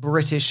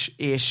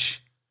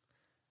British-ish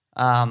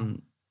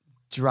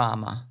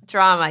drama.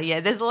 Drama,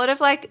 yeah. There's a lot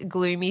of like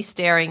gloomy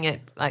staring at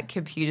like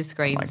computer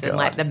screens and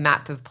like God. the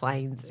map of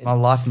planes. My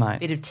life, mate.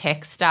 Bit of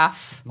tech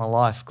stuff. My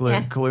life,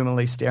 Yeah.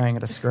 gloomily staring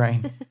at a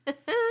screen.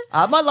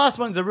 My last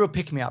one's a real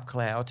pick-me-up,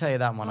 Claire. I'll tell you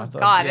that one. I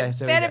thought, God, yeah, it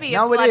so we better go. be a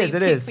No, it bloody is.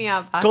 It is.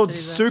 pick-me-up It's called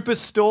after this.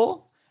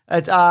 Superstore.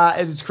 It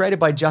is created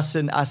by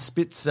Justin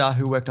Spitzer,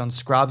 who worked on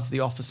Scrubs, The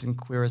Office, and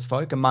Queer as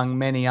Folk, among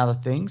many other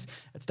things.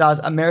 It stars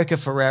America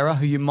Ferrera,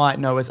 who you might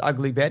know as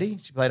Ugly Betty.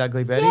 She played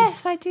Ugly Betty.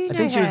 Yes, I do know I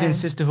think she was her. in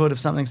Sisterhood of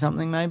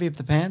something, maybe, of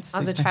the pants.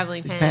 Oh, the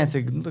travelling these pants.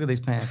 Look at these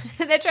pants.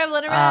 They're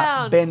traveling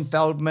around. Ben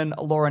Feldman,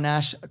 Laura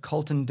Nash,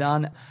 Colton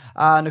Dunn,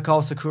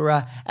 Nicole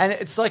Sakura. And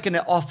it's like an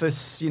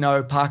Office,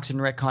 Parks and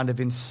Rec kind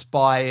of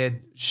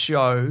inspired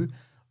show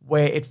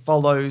where it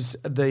follows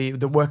the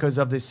workers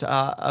of this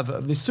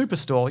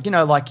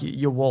superstore, like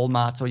your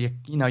Walmarts or your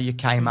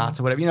Kmarts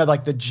or whatever,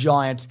 like the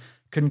giant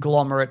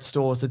conglomerate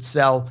stores that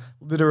sell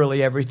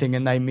literally everything,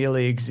 and they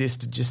merely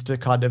exist just to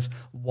kind of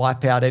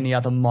wipe out any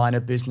other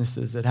minor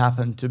businesses that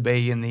happen to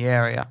be in the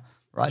area.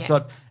 Right. Yeah.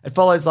 So it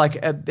follows like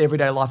the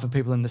everyday life of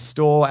people in the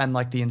store and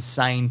like the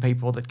insane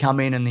people that come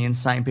in and the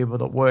insane people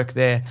that work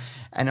there,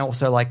 and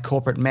also like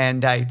corporate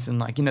mandates and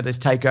like, there's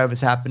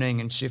takeovers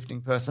happening and shifting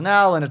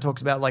personnel, and it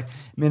talks about like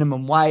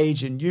minimum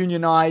wage and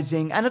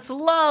unionizing, and it's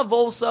love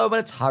also, but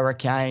it's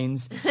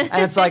hurricanes,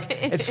 and it's like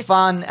it's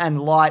fun and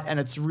light, and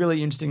it's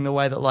really interesting the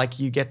way that like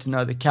you get to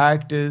know the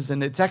characters,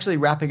 and it's actually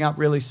wrapping up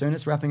really soon.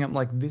 It's wrapping up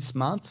like this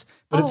month.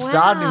 But Oh, it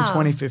started in wow.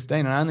 2015,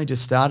 and I only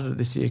just started it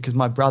this year because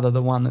my brother, the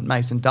one that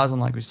Mason doesn't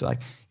like, was like,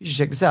 you should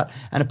check this out.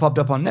 And it popped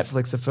up on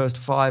Netflix, the first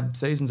 5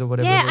 seasons or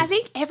whatever yeah, it is. I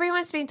think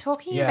everyone's been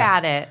talking Yeah.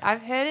 about it. I've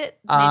heard it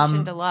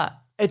mentioned a lot.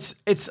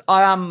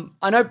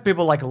 I know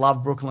people like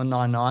love Brooklyn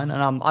Nine-Nine,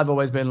 and I've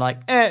always been like,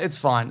 it's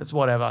fine. It's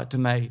whatever to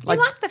me. You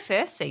like the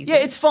first season. Yeah,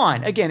 it's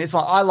fine. Again, it's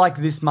fine. I like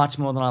this much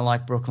more than I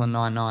like Brooklyn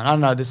Nine-Nine. I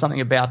don't know. There's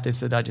something about this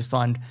that I just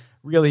find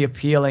really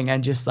appealing,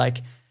 and just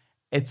like,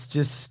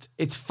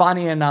 it's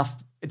funny enough.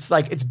 It's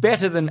like, it's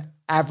better than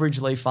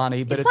averagely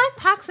funny, but it's like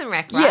Parks and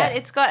Rec, right? yeah,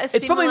 It's got a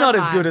it's probably similar not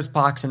as vibe. good as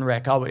Parks and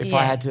Rec. If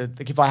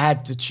I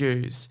had to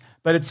choose,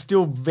 but it's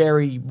still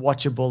very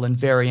watchable and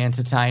very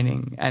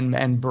entertaining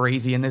and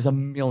breezy. And there's a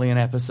million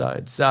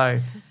episodes, so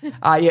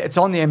it's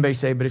on the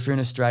NBC. But if you're in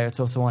Australia, it's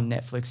also on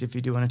Netflix if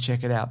you do want to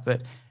check it out.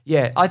 But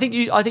yeah, I think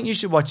you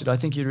should watch it. I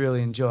think you'd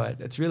really enjoy it.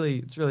 It's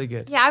really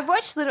good. Yeah, I've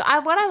watched what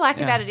I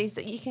like about it is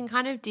that you can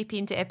kind of dip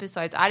into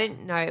episodes. I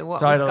didn't know what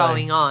was Totally.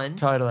 going on.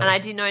 Totally. And I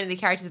didn't know any of the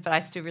characters, but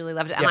I still really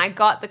loved it. And Yep. I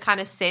got the kind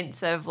of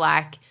sense of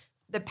like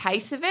the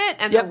pace of it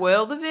and Yep. the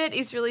world of it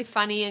is really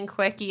funny and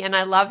quirky. And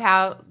I love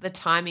how the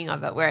timing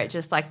of it, where it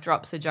just like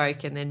drops a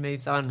joke and then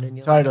moves on. And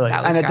you're Totally. like,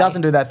 that was And it great.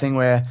 doesn't do that thing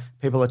where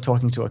people are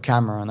talking to a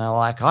camera and they're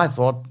like, I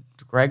thought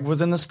Greg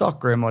was in the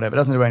stockroom or whatever. It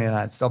doesn't do any of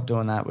that. Stop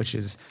doing that, which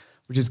is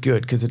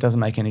good because it doesn't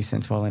make any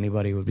sense while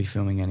anybody would be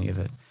filming any of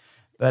it.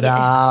 But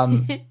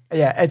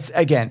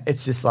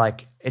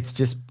it's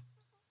just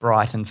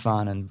bright and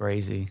fun and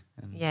breezy.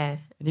 And Yeah.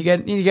 you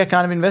get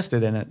kind of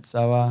invested in it.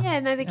 So Yeah,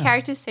 no, the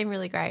characters seem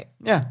really great.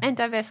 Yeah. And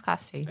diverse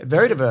cast too.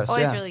 Very which is diverse,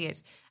 Always yeah. really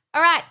good.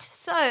 All right,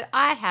 so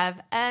I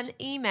have an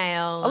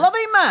email. I love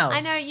emails.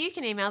 I know you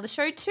can email the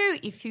show too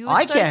if you would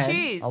I so can.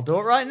 choose. I'll do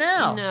it right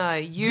now. No,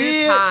 you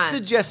Dear can't.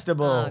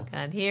 Suggestible. Oh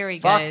God, here he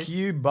Fuck goes.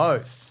 you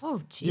both.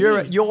 Oh,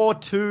 jeez. You're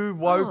too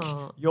woke.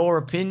 Oh. Your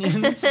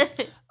opinions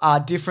are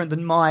different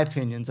than my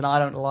opinions, and I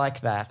don't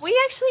like that. We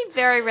actually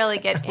very rarely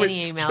get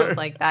any It's emails true.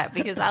 like that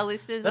because our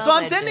listeners. That's are why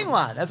I'm legends. sending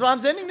one. That's why I'm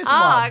sending this Oh,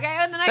 one. okay,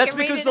 well, then I That's can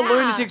read because it the out.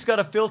 lunatics got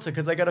a filter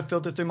because they got to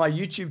filter through my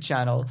YouTube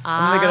channel,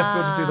 and then they got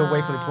to filter through the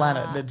Weekly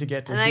Planet then to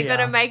get to And they here.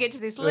 got to make it to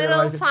this They're gonna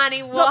little make it-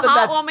 tiny Not that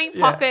that's- heartwarming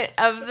yeah. pocket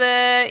of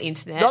the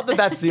internet. Not that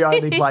that's the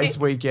only place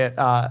we get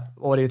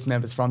audience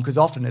members from, because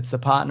often it's the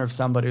partner of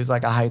somebody who's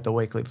like, I hate the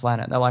Weekly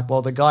Planet. And they're like,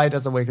 well, the guy who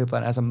does the Weekly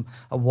Planet has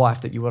a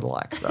wife that you would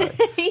like, so you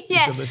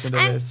should listen to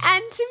this.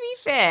 And to be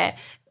fair,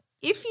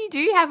 if you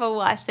do have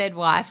a said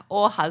wife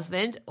or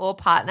husband or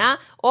partner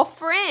or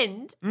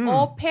friend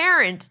or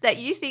parent that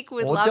you think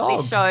would Or love dog.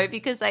 this show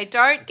because they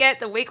don't get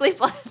the Weekly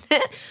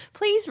Planet,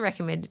 please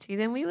recommend it to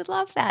them. We would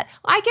love that.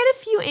 I get a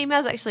few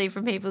emails actually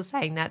from people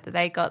saying that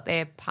they got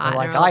their They're partner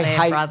like, or I their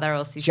hate brother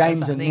or sister James or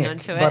and something Nick,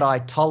 onto it. but I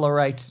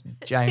tolerate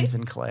James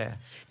and Claire.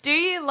 Do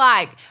you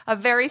like a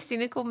very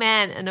cynical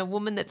man and a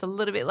woman that's a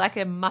little bit like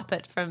a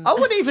Muppet from... I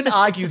would even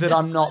argue that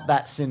I'm not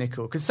that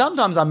cynical, because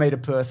sometimes I meet a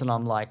person,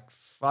 I'm like,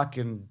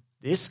 fucking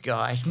this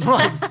guy.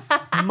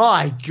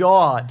 My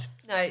God.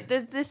 No,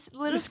 there's this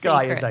little This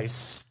guy secret.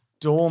 is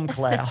storm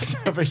cloud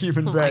of a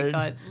human Oh being.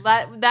 my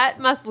God. That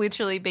must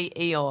literally be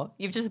Eeyore.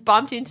 You've just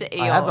bumped into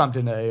Eeyore. I have bumped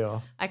into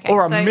Eeyore. Okay,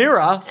 or a so-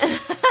 mirror.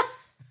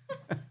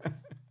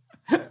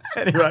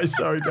 Anyway,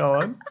 sorry, go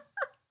on.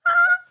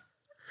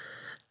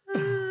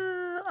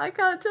 I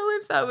can't tell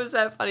if that was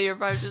that funny or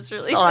if I'm just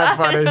really It's not that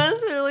funny.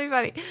 That's really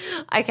funny.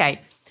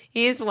 Okay,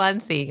 here's one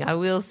thing I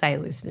will say,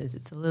 listeners.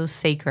 It's a little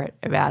secret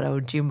about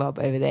old Jim Bob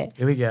over there.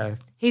 Here we go.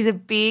 He's a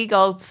big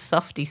old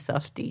softy.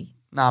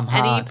 No, I'm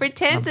hard. And he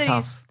pretends I'm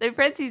that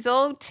tough. he's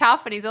all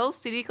tough and he's all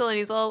cynical and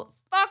he's all,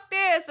 fuck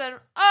this and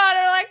I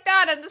don't like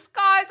that and the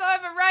sky's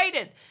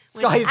overrated.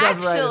 When Sky's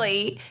actually,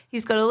 overrated.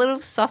 he's got a little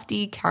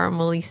softy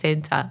caramelly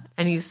centre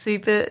and he's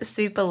super,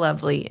 super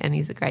lovely and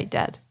he's a great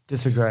dad.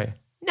 Disagree.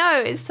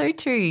 No, it's so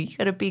true. You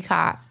got a big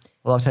heart.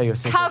 Well, I'll tell you a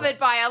secret. Covered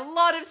by a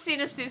lot of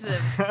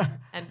cynicism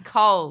and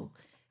coal.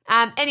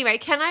 Anyway,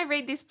 can I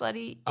read this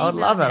bloody I would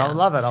email love it. now? I would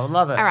love it. I would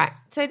love it. All right.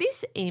 So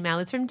this email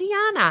is from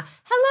Deanna.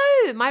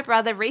 Hello. My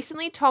brother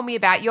recently told me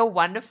about your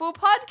wonderful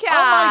podcast.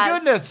 Oh, my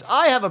goodness.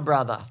 I have a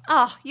brother.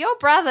 Oh, your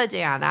brother,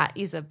 Deanna,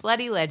 is a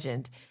bloody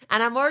legend.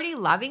 And I'm already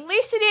loving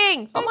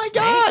listening. Oh, my Thanks,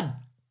 mate. God.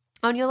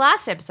 On your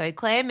last episode,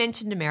 Claire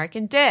mentioned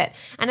American Dirt,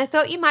 and I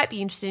thought you might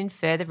be interested in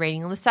further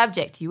reading on the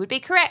subject. You would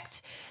be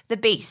correct. The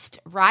Beast,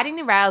 Riding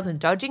the Rails and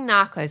Dodging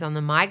Narcos on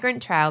the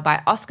Migrant Trail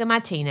by Oscar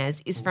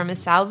Martinez, is from a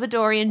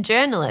Salvadorian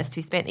journalist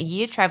who spent a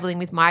year traveling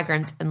with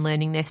migrants and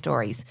learning their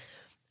stories.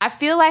 I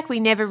feel like we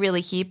never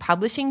really hear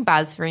publishing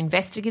buzz for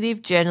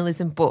investigative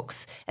journalism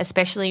books,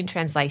 especially in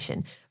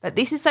translation. But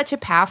this is such a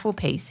powerful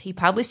piece. He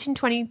published in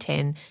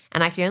 2010,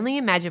 and I can only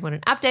imagine what an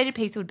updated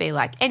piece would be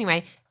like.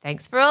 Anyway,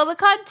 thanks for all the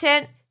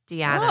content.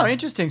 Deanna. Oh,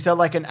 interesting. So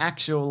like an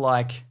actual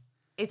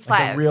It's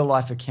like a real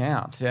life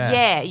account.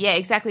 Yeah. yeah,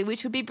 exactly,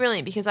 which would be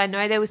brilliant because I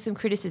know there was some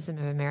criticism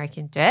of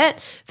American Dirt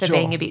for Sure.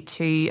 being a bit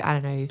too, I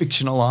don't know,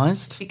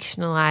 Fictionalized.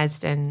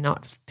 fictionalized and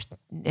not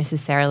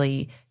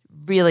necessarily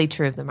really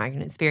true of the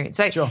migrant experience.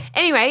 So Sure.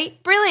 anyway,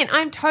 brilliant.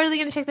 I'm totally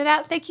going to check that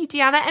out. Thank you,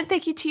 Deanna, and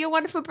thank you to your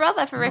wonderful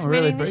brother for I really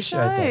recommending the appreciate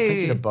show. that. Thank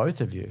you to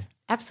both of you.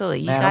 Absolutely.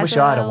 You Man, guys I wish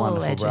are I had a all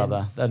wonderful legends.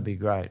 brother. That'd be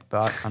great.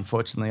 But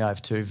unfortunately, I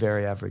have two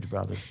very average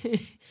brothers.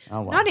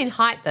 Oh, well. Not in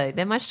height, though.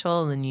 They're much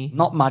taller than you.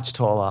 Not much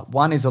taller.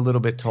 One is a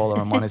little bit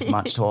taller and one is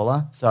much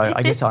taller. So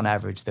I guess on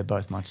average, they're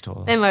both much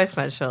taller. They're both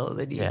much taller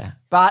than you. Yeah.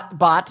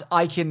 But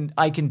I can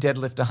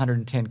deadlift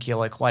 110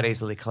 kilo quite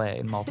easily, Claire,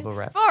 in multiple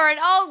reps. For an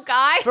old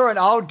guy, For an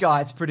old guy,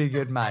 it's pretty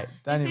good, mate.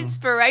 it's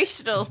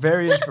inspirational. It's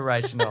very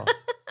inspirational.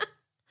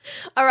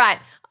 All right.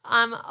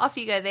 Off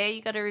you go there.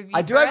 You got a review.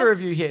 I do for have a us?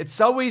 review here. It's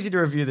so easy to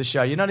review the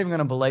show. You're not even going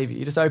to believe it.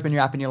 You just open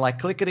your app and you're like,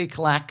 clickety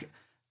clack.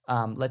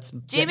 Let's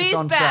get Jimmy's this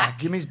on back. track.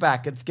 Jimmy's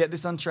back. Let's get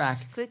this on track.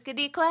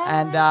 Clickety clack.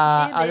 And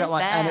I got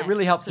one, and it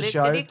really helps the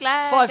show.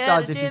 5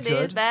 stars if you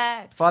could.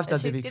 5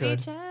 stars if you could.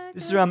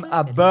 This is from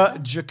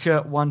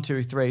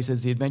Berjaka123.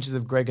 Says The Adventures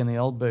of Greg and the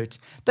Old Boot.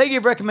 They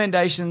give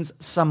recommendations.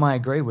 Some I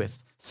agree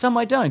with. Some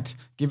I don't.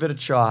 Give it a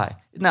try.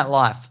 Isn't that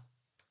life?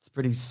 It's a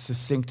pretty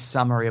succinct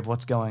summary of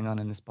what's going on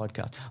in this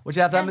podcast. Watch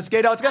out for that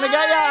mosquito. It's going to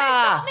get ya.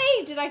 Not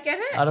me. Did I get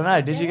it? I don't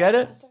know. Did you get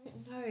it? I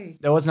don't know.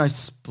 There was no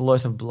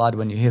splurt of blood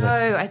when you hit it.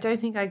 No, I don't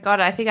think I got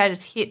it. I think I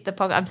just hit the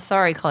podcast. I'm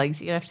sorry,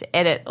 colleagues. You're going to have to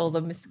edit all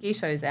the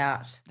mosquitoes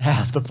out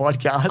Half the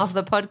podcast. of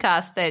the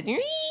podcast that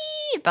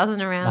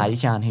buzzing around. Nah, you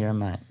can't hear him,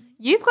 mate.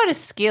 You've got a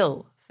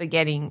skill for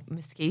getting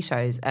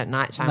mosquitoes at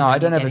night time. No, when I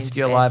don't you have a get into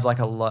skill. bed. I have like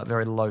a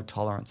very low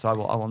tolerance, so I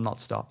will not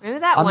stop. Remember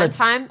that I'm one the,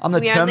 time I'm the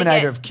we only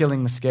Terminator get- of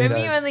killing mosquitoes.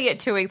 Remember you only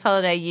get 2 weeks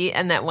holiday a year,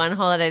 and that one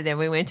holiday then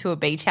we went to a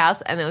beach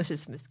house and there was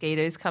just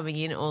mosquitoes coming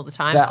in all the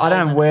time. I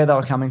don't know All where they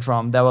were coming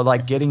from. They were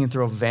like getting in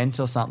through a vent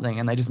or something,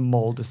 and they just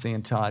mauled us the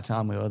entire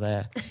time we were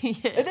there.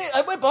 They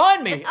went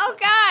behind me. Oh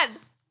God!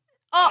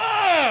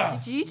 Oh,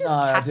 did you just No,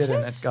 I catch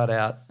didn't. it? It got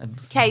out. And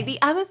Okay, the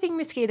other thing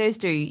mosquitoes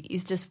do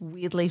is just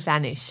weirdly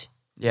vanish.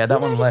 yeah, that You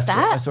one noticed left.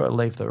 that? I saw it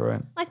leave the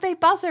room. Like they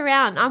buzz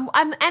around.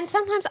 And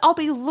sometimes I'll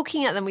be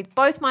looking at them with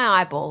both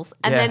my eyeballs,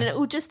 and Yeah. then it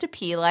will just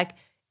appear like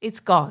it's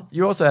gone.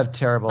 You also have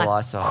terrible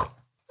eyesight.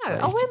 No,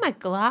 I'll wear my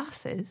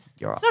glasses.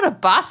 You're It's not a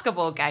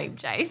basketball game,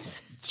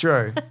 James. It's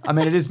true. I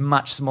mean, it is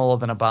much smaller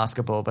than a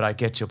basketball, but I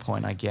get your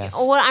point, I guess.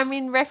 Or what I'm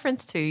in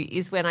reference to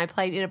is when I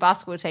played in a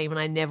basketball team and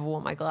I never wore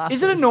my glasses.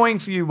 Is it annoying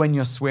for you when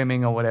you're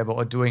swimming or whatever,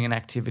 or doing an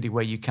activity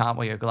where you can't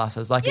wear your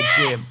glasses, like a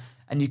gym,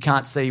 and you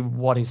can't see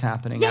what is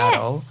happening Yes,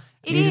 at all?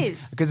 it You is.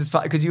 because it's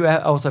because you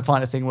also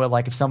find a thing where,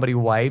 like, if somebody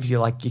waves,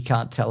 you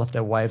can't tell if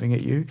they're waving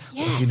at you,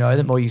 or if you know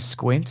them, or you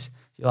squint.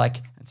 You're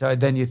like, and so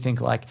then you think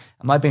like,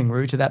 am I being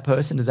rude to that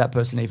person? Does that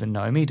person even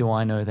know me? Do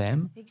I know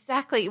them?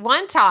 Exactly.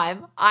 One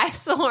time I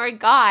saw a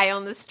guy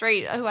on the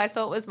street who I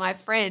thought was my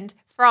friend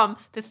from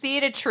the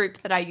theatre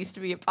troupe that I used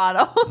to be a part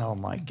of. Oh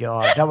my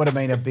god, that would have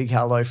been a big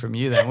hello from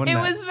you then, wouldn't It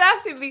it? was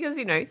massive because,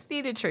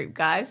 theatre troupe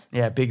guys.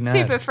 Yeah, big nerd.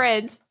 Super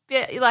friends.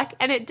 Yeah,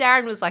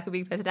 Darren was like a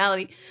big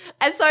personality.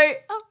 And so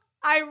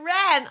I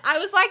ran. I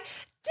was like,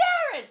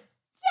 Darren.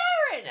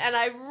 And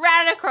I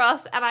ran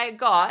across and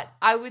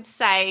I would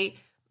say,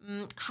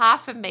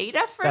 half a metre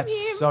from That's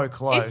him. so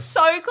close. It's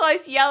so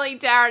close, yelling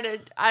Darren,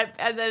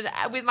 and then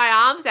with my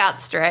arms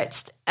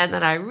outstretched. And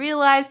then I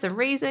realised the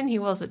reason he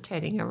wasn't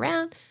turning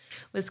around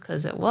was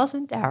because it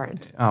wasn't Darren.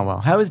 Oh, well.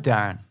 How is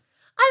Darren?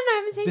 I don't know. I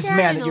haven't seen This Darren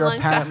man in that a you're long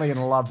apparently time.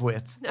 in love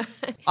with. No.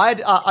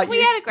 We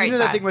had a great You know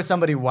the time. thing where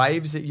somebody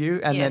waves at you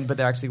Yes. but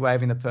they're actually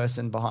waving the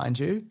person behind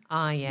you?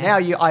 Oh, yeah.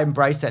 Now I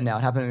embrace that now.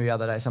 It happened to me the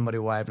other day. Somebody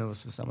waved and it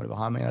was for somebody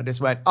behind me. And I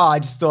just went, I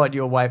just thought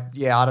you were waving.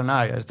 Yeah, I don't know.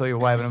 I just thought you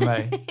were waving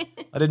at me.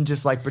 I didn't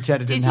just like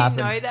pretend it Did didn't you happen.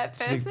 know that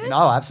person?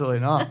 No, absolutely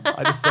not.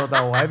 I just thought they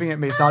were waving at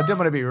me. So I didn't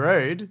want to be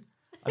rude.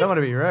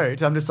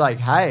 So I'm just like,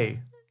 hey,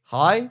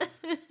 hi.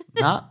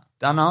 Nah,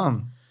 don't know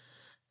him.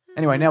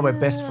 Anyway, now we're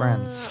best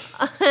friends.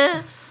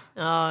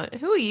 Oh,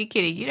 who are you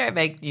kidding? You don't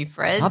make new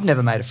friends. I've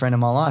never made a friend in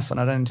my life and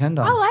I don't intend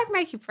on. I like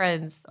making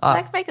friends. I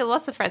like making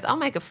lots of friends. I'll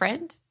make a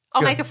friend.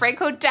 I'll Good. make a friend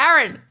called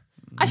Darren.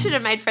 I should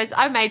have made friends.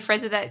 I made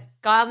friends with that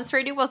guy on the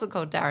street who wasn't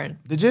called Darren.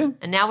 Did you?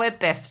 And now we're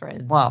best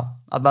friends. Wow.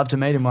 I'd love to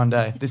meet him one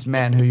day. This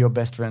man who you're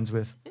best friends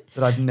with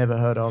that I've never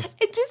heard of.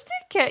 It just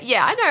didn't care.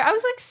 Yeah, I know. I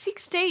was like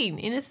 16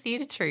 in a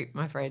theatre troupe,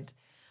 my friend.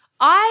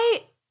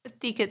 I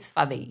think it's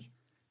funny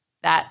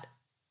that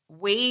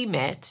we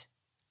met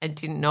and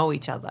didn't know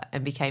each other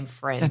and became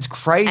friends. That's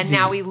crazy. And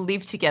now we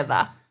live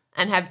together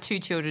and have 2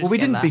 children Well, we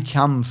together. didn't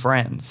become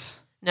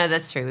friends. No,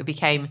 that's true. We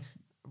became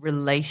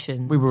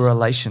relations. We were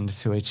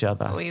relations to each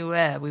other. We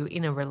were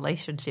in a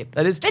relationship.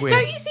 That is But weird.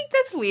 don't you think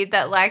that's weird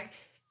that like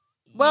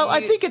Well, I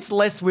you- think it's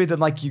less weird than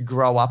like you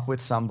grow up with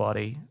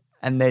somebody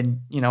and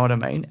then, you know what I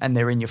mean? And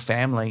they're in your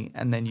family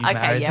and then you marry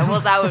Okay, yeah, them.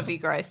 well that would be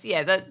gross. Yeah,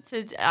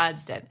 I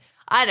understand.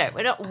 I know,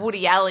 we're not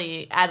Woody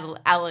Allen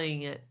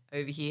it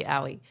over here,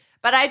 are we?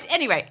 But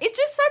anyway, it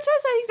just sometimes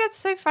I think that's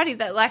so funny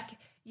that like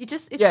you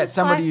just it's Yeah, just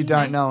somebody like, you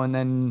don't know and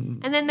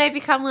then, and then they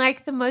become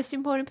like the most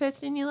important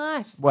person in your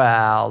life.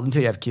 well,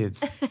 until you have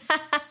kids.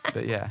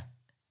 But yeah.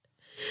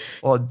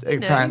 Or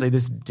apparently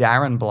this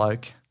Darren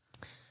bloke.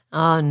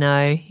 Oh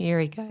no, here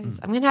he goes.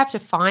 I'm going to have to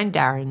find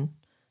Darren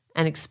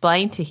and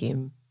explain to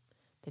him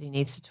that he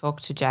needs to talk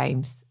to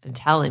James and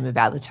tell him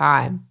about the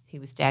time he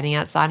was standing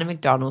outside a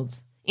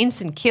McDonald's in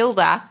St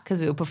Kilda because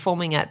we were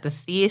performing at the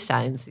theatre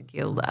in St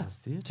Kilda.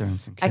 Theatre in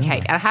St Kilda. Okay,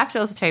 and I have to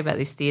also tell you about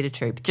this theatre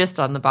troupe just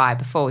on the by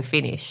before we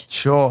finish.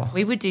 Sure.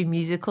 We would do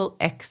musical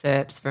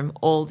excerpts from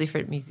all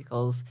different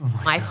musicals.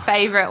 Oh my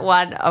favourite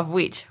one of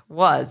which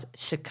was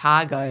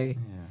Chicago.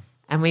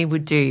 And we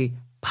would do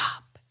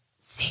Pop,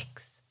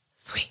 Six,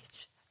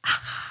 Switch,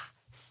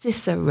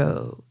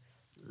 Cicero,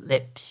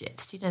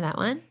 Lipschitz. Do you know that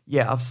one?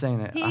 Yeah, I've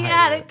seen it. He I hated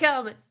had it. it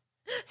coming.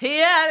 He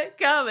had it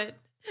coming.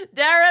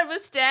 Darren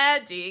was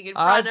standing in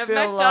I front of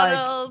feel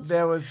McDonald's. like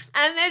there was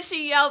And then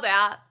she yelled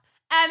out,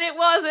 and it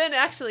wasn't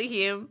actually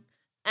him.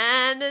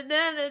 And yeah.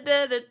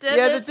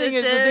 The thing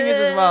is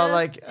as well.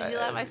 Like, did you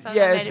like my song?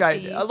 yeah, I it's made it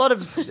great. for you?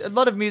 A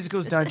lot of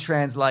musicals don't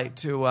translate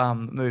to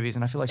movies,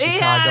 and I feel like He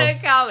had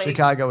it coming.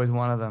 Chicago is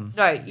one of them.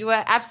 No, you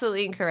were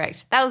absolutely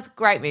incorrect. That was a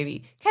great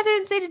movie.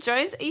 Catherine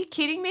Zeta-Jones, are you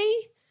kidding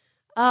me?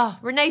 Oh,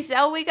 Renee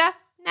Zellweger,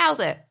 nailed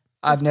it.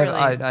 I've never.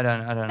 I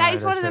brilliant. don't know. That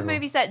is one those of the people.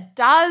 movies that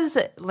does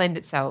lend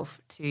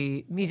itself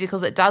to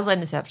musicals, that does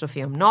lend itself to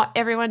film. Not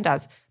everyone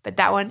does, but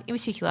that one in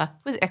particular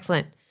was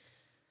excellent.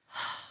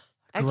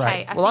 Okay,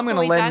 Great. I Well, I'm think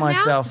going to we're lend done now?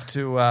 myself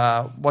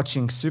to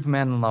watching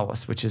Superman and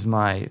Lois, which is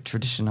my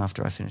tradition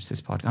after I finish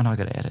this podcast. Oh, no, I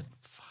got to edit.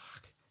 Fuck.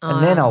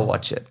 And then I'll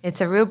watch it. It's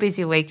a real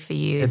busy week for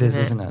you, It isn't is,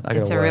 isn't it? I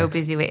gotta It's a real work.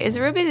 busy week. It's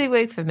a real busy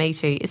week for me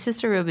too. It's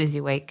just a real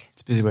busy week.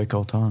 It's a busy week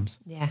all times.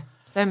 Yeah,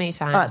 so many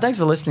times. All right, thanks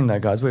for listening, though,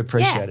 guys. We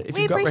appreciate Yeah, it. If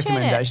we you've got appreciate it.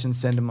 recommendations,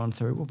 send them on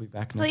through. We'll be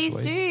back next Please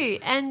week. do.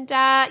 And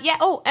yeah,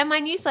 and my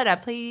newsletter,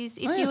 please,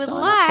 if Oh, yeah, you would sign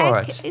up for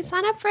like, it.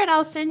 sign up for it.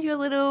 I'll send you a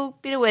little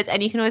bit of words,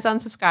 and you can always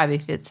unsubscribe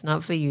if it's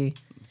not for you.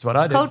 That's what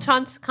I do. Called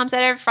Tons comes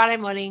out every Friday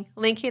morning.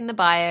 Link in the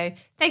bio.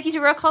 Thank you to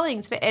Rock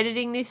Collins for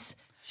editing this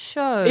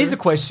show. Here's a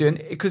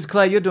question, because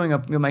Claire,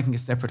 you're making a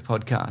separate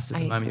podcast at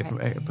the you moment. You're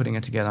correct? putting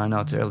it together. I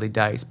know it's early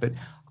days, but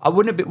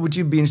would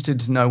you be interested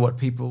to know what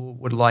people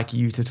would like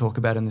you to talk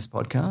about in this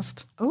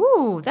podcast?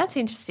 Ooh, that's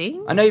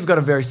interesting. I know you've got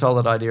a very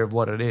solid idea of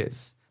what it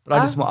is,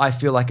 but I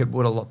feel like it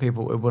would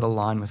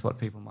align with what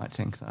people might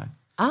think, though.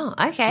 Oh,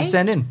 okay. Just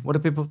send in. What do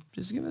people?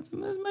 Just give it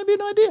maybe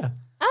an idea.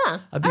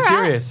 I'd be all right.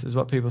 curious as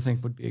what people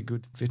think would be a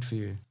good fit for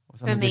you. Or For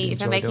something me, you'd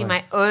if I'm enjoy making doing.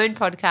 my own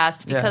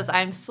podcast Yeah. because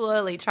I'm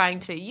slowly trying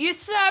to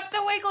usurp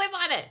the weekly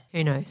planet.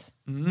 Who knows?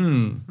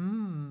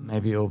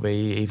 Maybe it'll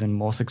be even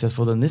more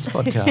successful than this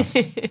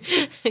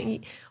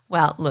podcast.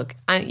 Well, look,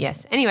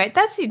 yes. Anyway,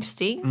 that's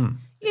interesting.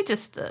 You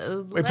just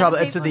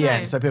It's at the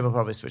end, so people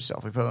probably switched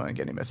off. We probably won't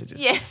get any messages.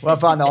 Yeah. Well, I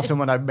find that often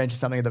when I mention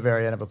something at the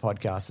very end of a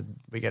podcast,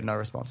 we get no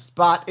responses.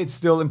 But it's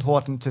still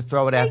important to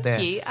throw it out there.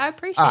 Thank you. I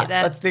appreciate All right,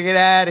 that. let's get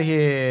out of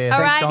here.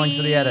 Thanks, Collins,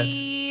 for the edit.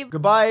 Alrighty.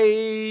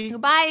 Goodbye.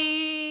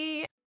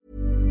 Goodbye.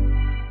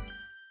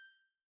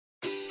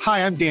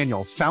 Hi, I'm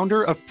Daniel,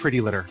 founder of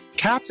Pretty Litter.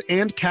 Cats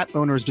and cat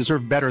owners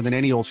deserve better than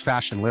any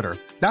old-fashioned litter.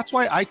 That's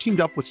why I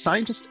teamed up with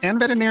scientists and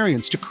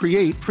veterinarians to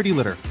create Pretty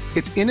Litter.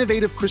 Its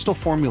innovative crystal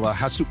formula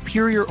has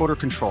superior odor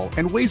control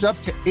and weighs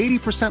up to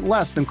 80%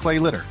 less than clay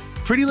litter.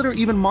 Pretty Litter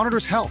even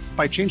monitors health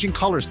by changing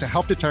colors to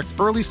help detect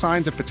early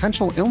signs of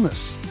potential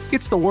illness.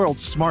 It's the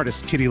world's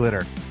smartest kitty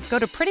litter. Go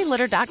to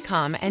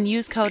prettylitter.com and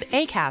use code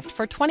ACAST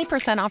for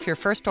 20% off your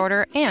first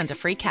order and a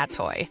free cat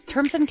toy.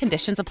 Terms and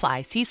conditions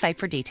apply. See site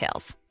for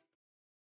details.